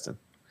 then Justin,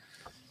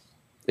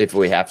 if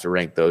we have to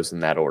rank those in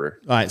that order.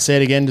 All right, say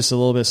it again, just a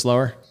little bit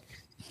slower.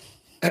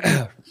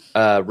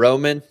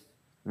 Roman,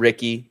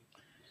 Ricky,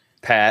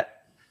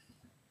 Pat,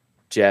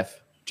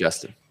 Jeff,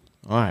 Justin.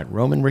 All right,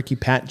 Roman, Ricky,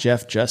 Pat,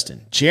 Jeff,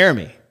 Justin.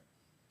 Jeremy,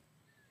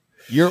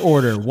 your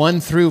order 1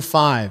 through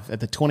 5 at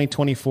the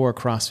 2024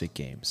 CrossFit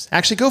Games.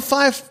 Actually, go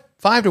 5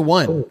 to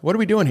 1. Ooh. What are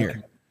we doing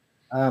here?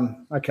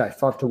 Okay,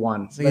 5 to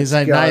 1. Because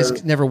I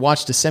never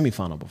watched a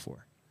semifinal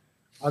before.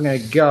 I'm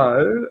going to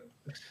go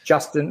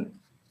Justin,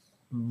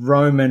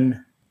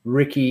 Roman,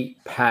 Ricky,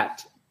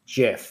 Pat,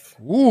 Jeff.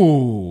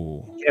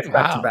 Ooh. Jeff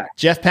back to back.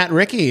 Jeff, Pat,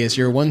 Ricky is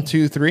your 1,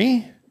 2,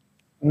 3?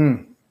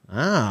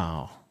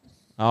 Wow.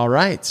 All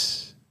right.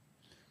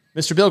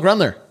 Mr. Bill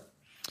Grundler.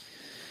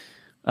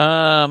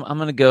 I'm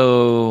going to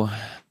go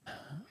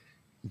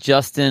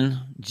Justin,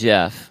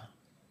 Jeff,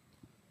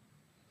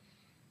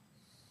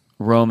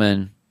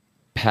 Roman,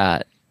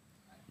 Pat,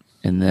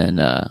 and then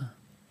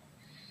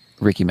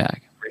Ricky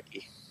Mack.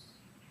 Ricky.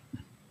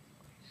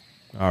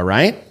 All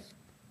right.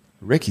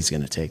 Ricky's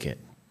going to take it.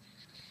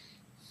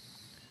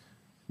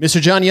 Mr.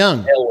 John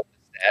Young. Hell with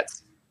the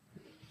stats.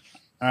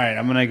 All right,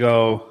 I'm going to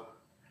go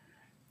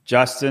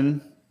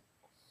Justin,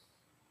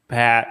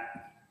 Pat,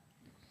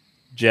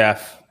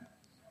 Jeff,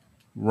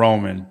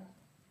 Roman,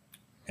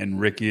 and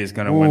Ricky is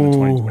going to win the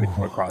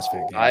 2024 CrossFit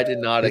Games. I did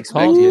not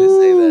expect you to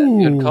say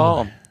that. Good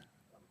call.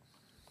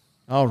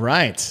 All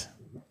right.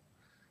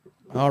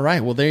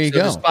 Well, there you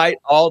go. Despite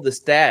all the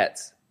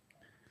stats,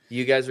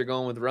 you guys are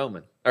going with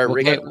Roman. Or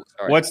Ricky.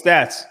 Sorry. What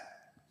stats?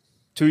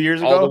 2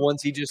 years ago? All the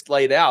ones he just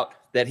laid out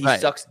that he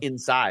sucks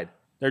inside.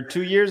 They're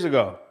 2 years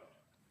ago.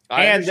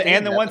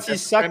 And the ones he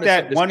sucked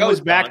at, one was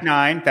back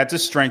 9. That's a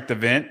strength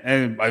event.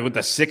 And with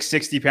a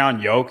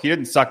 660-pound yoke, he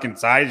didn't suck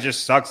inside. He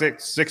just sucks at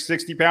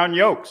 660-pound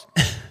yokes.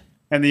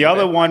 And the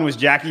other one was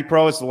Jackie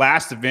Pro's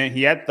last event.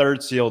 He had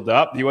third sealed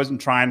up. He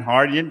wasn't trying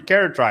hard. He didn't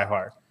care to try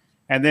hard.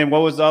 And then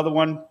what was the other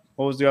one?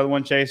 What was the other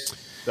one, Chase?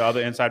 The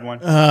other inside one?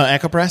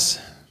 Echo press.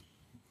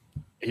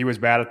 He was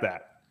bad at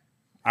that.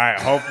 All right.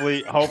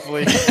 Hopefully.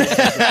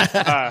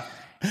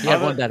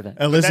 One bad event.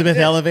 Elizabeth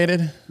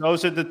Elevated.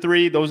 Those are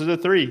the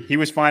 3. He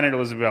was fine at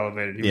Elizabeth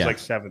Elevated. He was like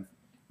 7th.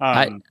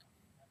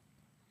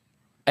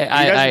 He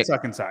doesn't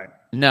suck inside.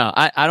 No,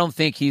 I don't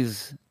think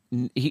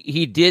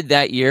he did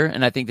that year,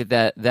 and I think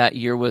that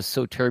year was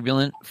so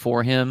turbulent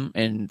for him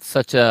and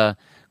such a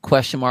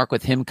question mark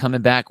with him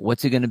coming back.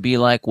 What's he going to be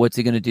like? What's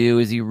he going to do?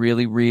 Is he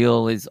really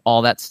real? Is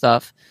all that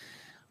stuff?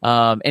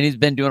 And he's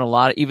been doing a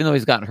lot. Even though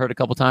he's gotten hurt a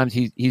couple times,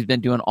 he's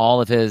been doing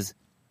all of his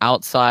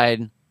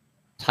outside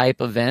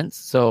type events.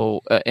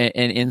 So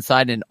and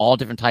inside and all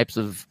different types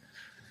of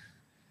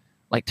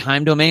like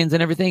time domains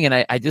and everything.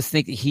 And I just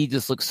think that he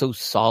just looks so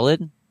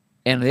solid.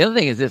 And the other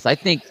thing is this: I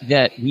think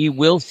that we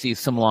will see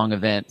some long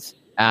events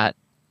at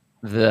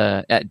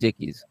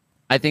Dickey's.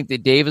 I think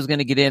that Dave is going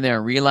to get in there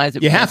and realize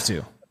it. You have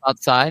to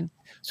outside,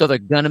 so they're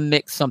going to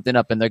mix something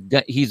up,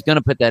 and he's going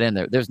to put that in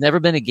there. There's never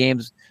been a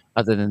games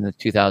other than the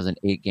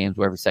 2008 games,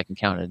 where every second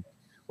counted,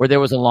 where there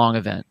was a long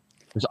event.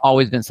 There's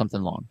always been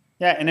something long.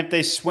 Yeah, and if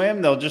they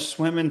swim, they'll just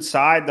swim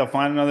inside. They'll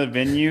find another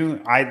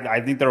venue.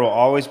 I think there will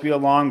always be a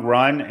long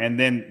run, and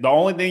then the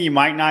only thing you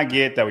might not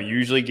get that we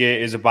usually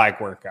get is a bike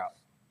workout.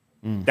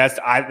 That's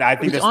I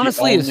think that's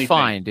honestly the only is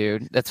fine, thing.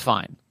 dude. That's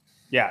fine.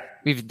 Yeah,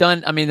 we've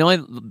done. I mean, the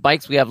only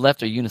bikes we have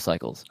left are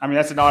unicycles. I mean,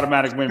 that's an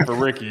automatic win for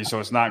Ricky, so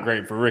it's not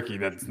great for Ricky.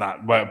 That's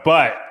not,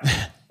 but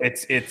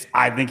it's.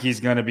 I think he's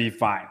going to be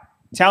fine.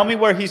 Tell me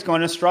where he's going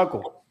to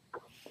struggle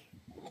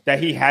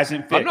that he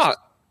hasn't fixed. I'm not.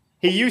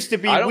 He used to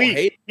be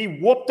weak. He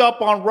whooped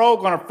up on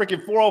Rogue on a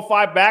freaking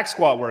 405 back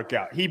squat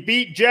workout. He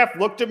beat Jeff,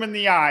 looked him in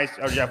the eyes.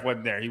 Oh, Jeff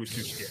wasn't there. He was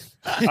too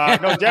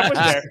scared. No, Jeff was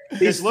there.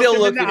 He's still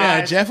looking.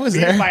 Yeah, Jeff was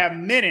there by a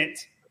minute.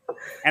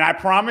 And I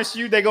promise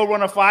you, they go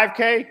run a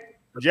 5K.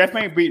 Jeff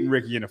ain't beating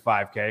Ricky in a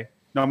 5K,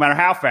 no matter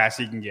how fast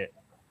he can get.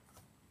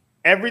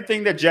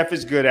 Everything that Jeff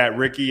is good at,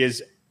 Ricky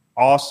is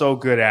also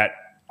good at.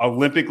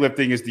 Olympic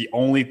lifting is the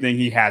only thing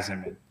he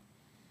hasn't been.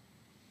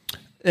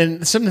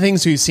 And some of the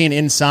things we've seen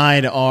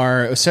inside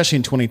are, especially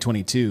in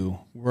 2022,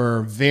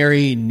 were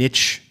very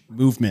niche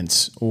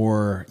movements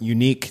or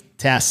unique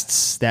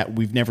tests that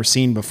we've never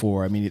seen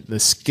before. I mean,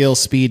 the skill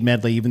speed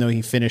medley, even though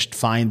he finished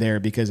fine there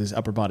because his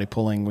upper body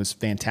pulling was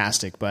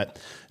fantastic, but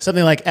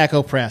something like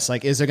echo press,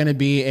 like, is there going to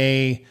be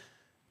a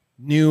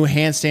new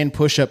handstand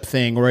push-up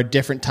thing or a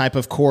different type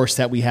of course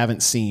that we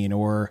haven't seen,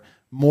 or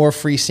more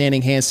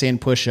freestanding handstand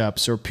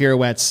push-ups or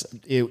pirouettes?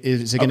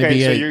 Is it going to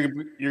be so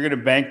you're going to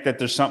bank that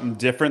there's something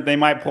different they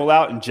might pull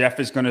out, and Jeff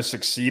is going to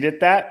succeed at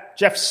that?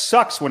 Jeff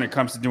sucks when it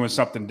comes to doing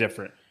something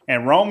different,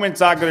 and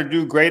Roman's not going to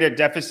do great at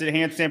deficit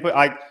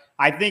handstand.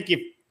 I think if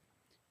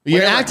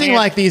you're acting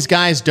like these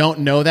guys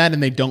don't know that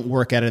and they don't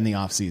work at it in the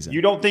off season.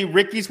 You don't think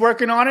Ricky's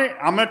working on it?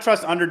 I'm going to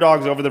trust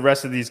underdogs over the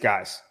rest of these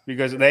guys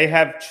because they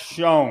have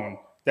shown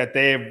that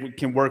they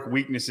can work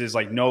weaknesses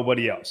like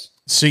nobody else.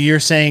 So you're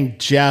saying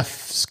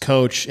Jeff's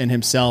coach and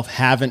himself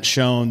haven't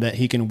shown that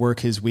he can work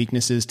his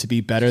weaknesses to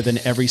be better than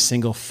every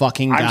single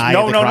fucking guy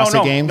at the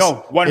CrossFit Games?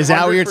 No, 100%. Is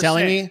that what you're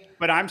telling me?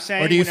 But I'm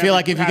saying, or do you feel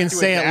like if you can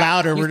say it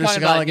louder, we're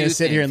just all going to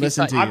sit here and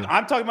listen to you?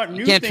 I'm talking about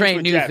new can't things train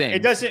with new Jeff.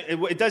 things.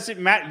 It doesn't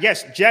matter.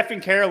 Yes, Jeff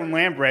and Carolyn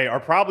Lambre are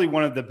probably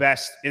one of the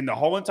best in the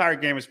whole entire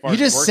game as far as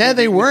you just said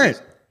they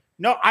weren't.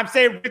 No, I'm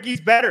saying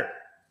Ricky's better.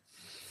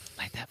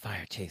 Light that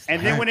fire, Chase.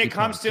 And then when it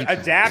comes to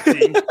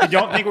adapting, you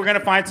don't think we're going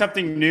to find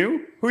something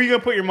new? Who are you going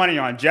to put your money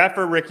on, Jeff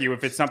or Ricky,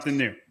 if it's something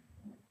new?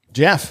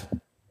 Jeff.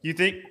 You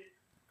think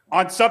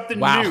on something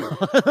new?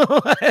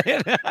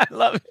 I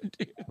love it,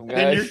 dude.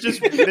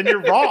 Then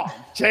you're wrong,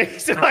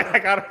 Chase.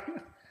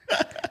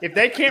 If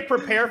they can't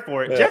prepare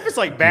for it, Jeff is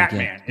like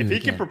Batman. If he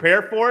can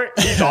prepare for it,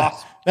 he's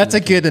awesome. That's a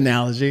good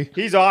analogy.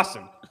 He's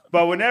awesome.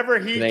 But whenever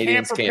he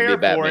can't prepare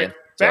for it,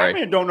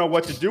 Batman don't know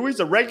what to do.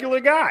 He's a regular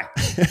guy.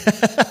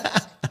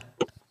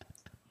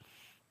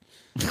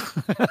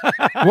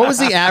 What was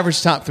the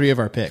average top three of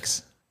our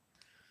picks?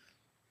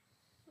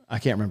 I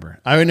can't remember.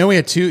 I know we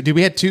had two. Did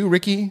we have two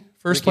Ricky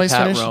first place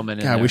Pat, finish? Roman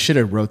God, we should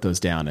have wrote those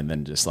down and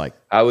then just like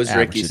I was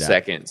Ricky's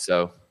second,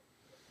 so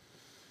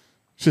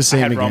just say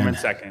I had him again. Roman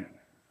second.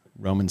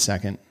 Roman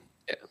second.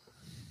 Yeah.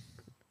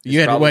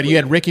 You had what? You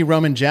had Ricky,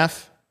 Roman,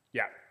 Jeff.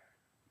 Yeah.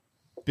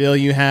 Bill,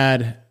 you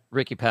had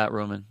Ricky, Pat,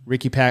 Roman.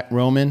 Ricky, Pat,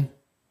 Roman.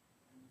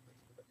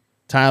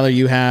 Tyler,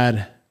 you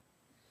had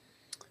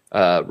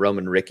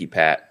Roman, Ricky,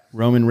 Pat.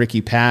 Roman,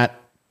 Ricky, Pat,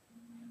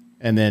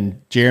 and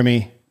then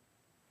Jeremy.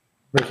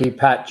 Ricky,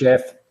 Pat,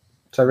 Jeff.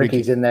 So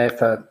Ricky's in there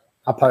for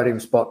a podium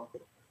spot.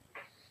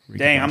 Ricky,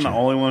 Dang, Pat, I'm the Jeff.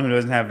 only one who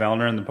doesn't have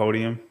Vellner in the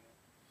podium.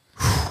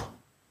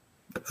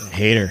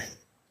 Hater.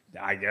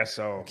 I guess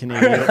so.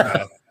 Canadian.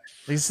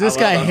 This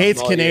guy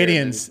hates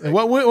Canadians.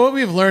 What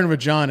we've learned with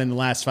John in the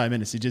last 5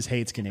 minutes, he just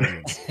hates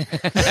Canadians.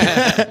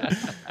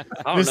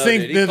 This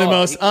thing, they're the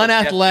most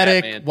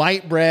unathletic,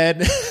 white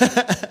bread,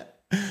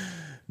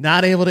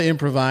 not able to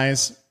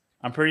improvise.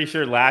 I'm pretty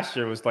sure last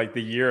year was like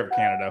the year of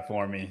Canada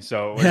for me.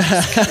 So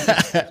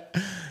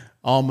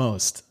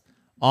almost.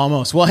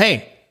 Well,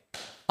 hey,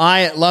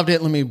 I loved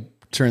it. Let me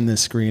turn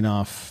this screen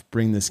off,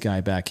 bring this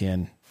guy back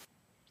in.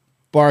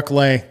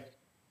 Barclay,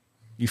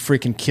 you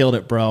freaking killed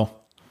it, bro.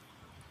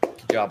 Good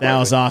job, that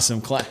was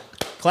awesome. Clap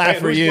for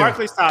who's you.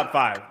 Barclay's top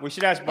five? We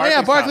should ask Barclay.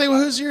 Yeah, Barclay,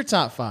 who's your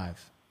top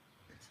five?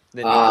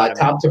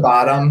 Top to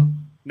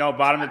bottom. No,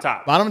 bottom to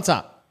top. Bottom to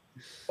top.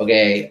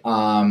 Okay.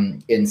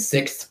 In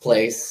sixth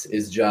place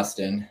is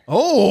Justin.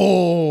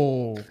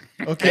 Oh,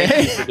 okay.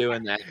 Thank you for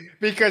doing that.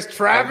 Because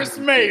Travis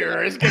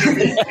Mayer is going to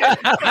be.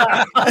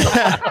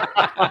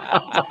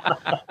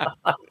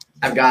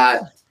 I've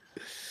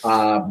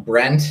got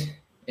Brent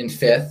in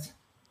fifth.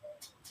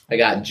 I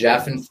got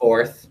Jeff in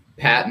fourth,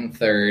 Pat in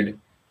third,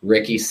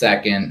 Ricky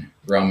second,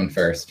 Roman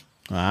first.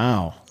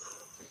 Wow.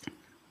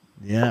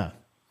 Yeah.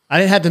 I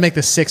didn't have to make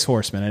the 6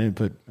 horsemen. I didn't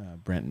put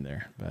Brent in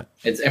there, but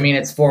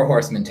it's 4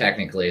 horsemen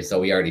technically,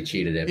 so we already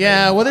cheated it.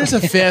 Yeah, well, there's a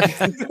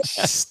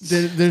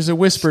 5th. There's a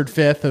whispered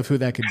 5th of who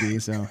that could be.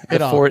 So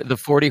the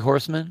 40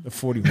 horsemen. The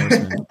 40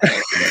 horsemen.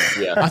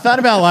 Yeah. I thought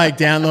about like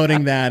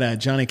downloading that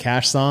Johnny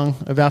Cash song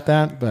about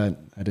that, but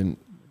I didn't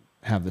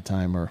have the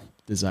time or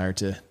desire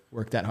to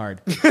work that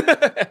hard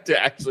to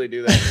actually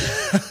do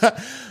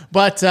that.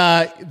 But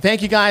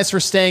thank you guys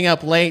for staying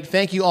up late.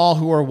 Thank you all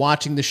who are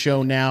watching the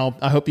show now.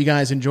 I hope you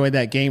guys enjoyed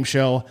that game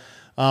show.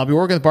 I'll be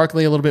working with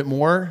Barkley a little bit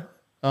more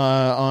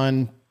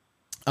on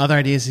other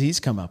ideas he's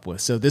come up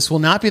with. So this will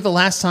not be the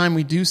last time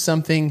we do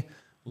something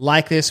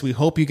like this. We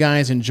hope you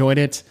guys enjoyed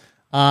it.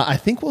 I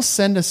think we'll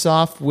send us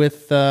off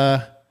with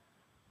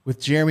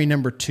Jeremy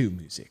number 2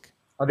 music.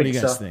 What do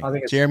you guys think? I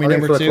think it's Jeremy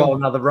number 2.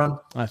 Another run.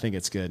 I think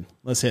it's good.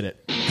 Let's hit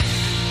it.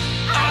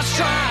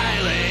 Australia,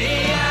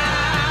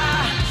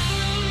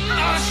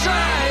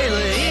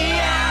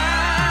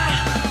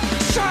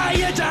 try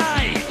your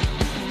day,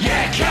 you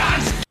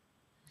can't.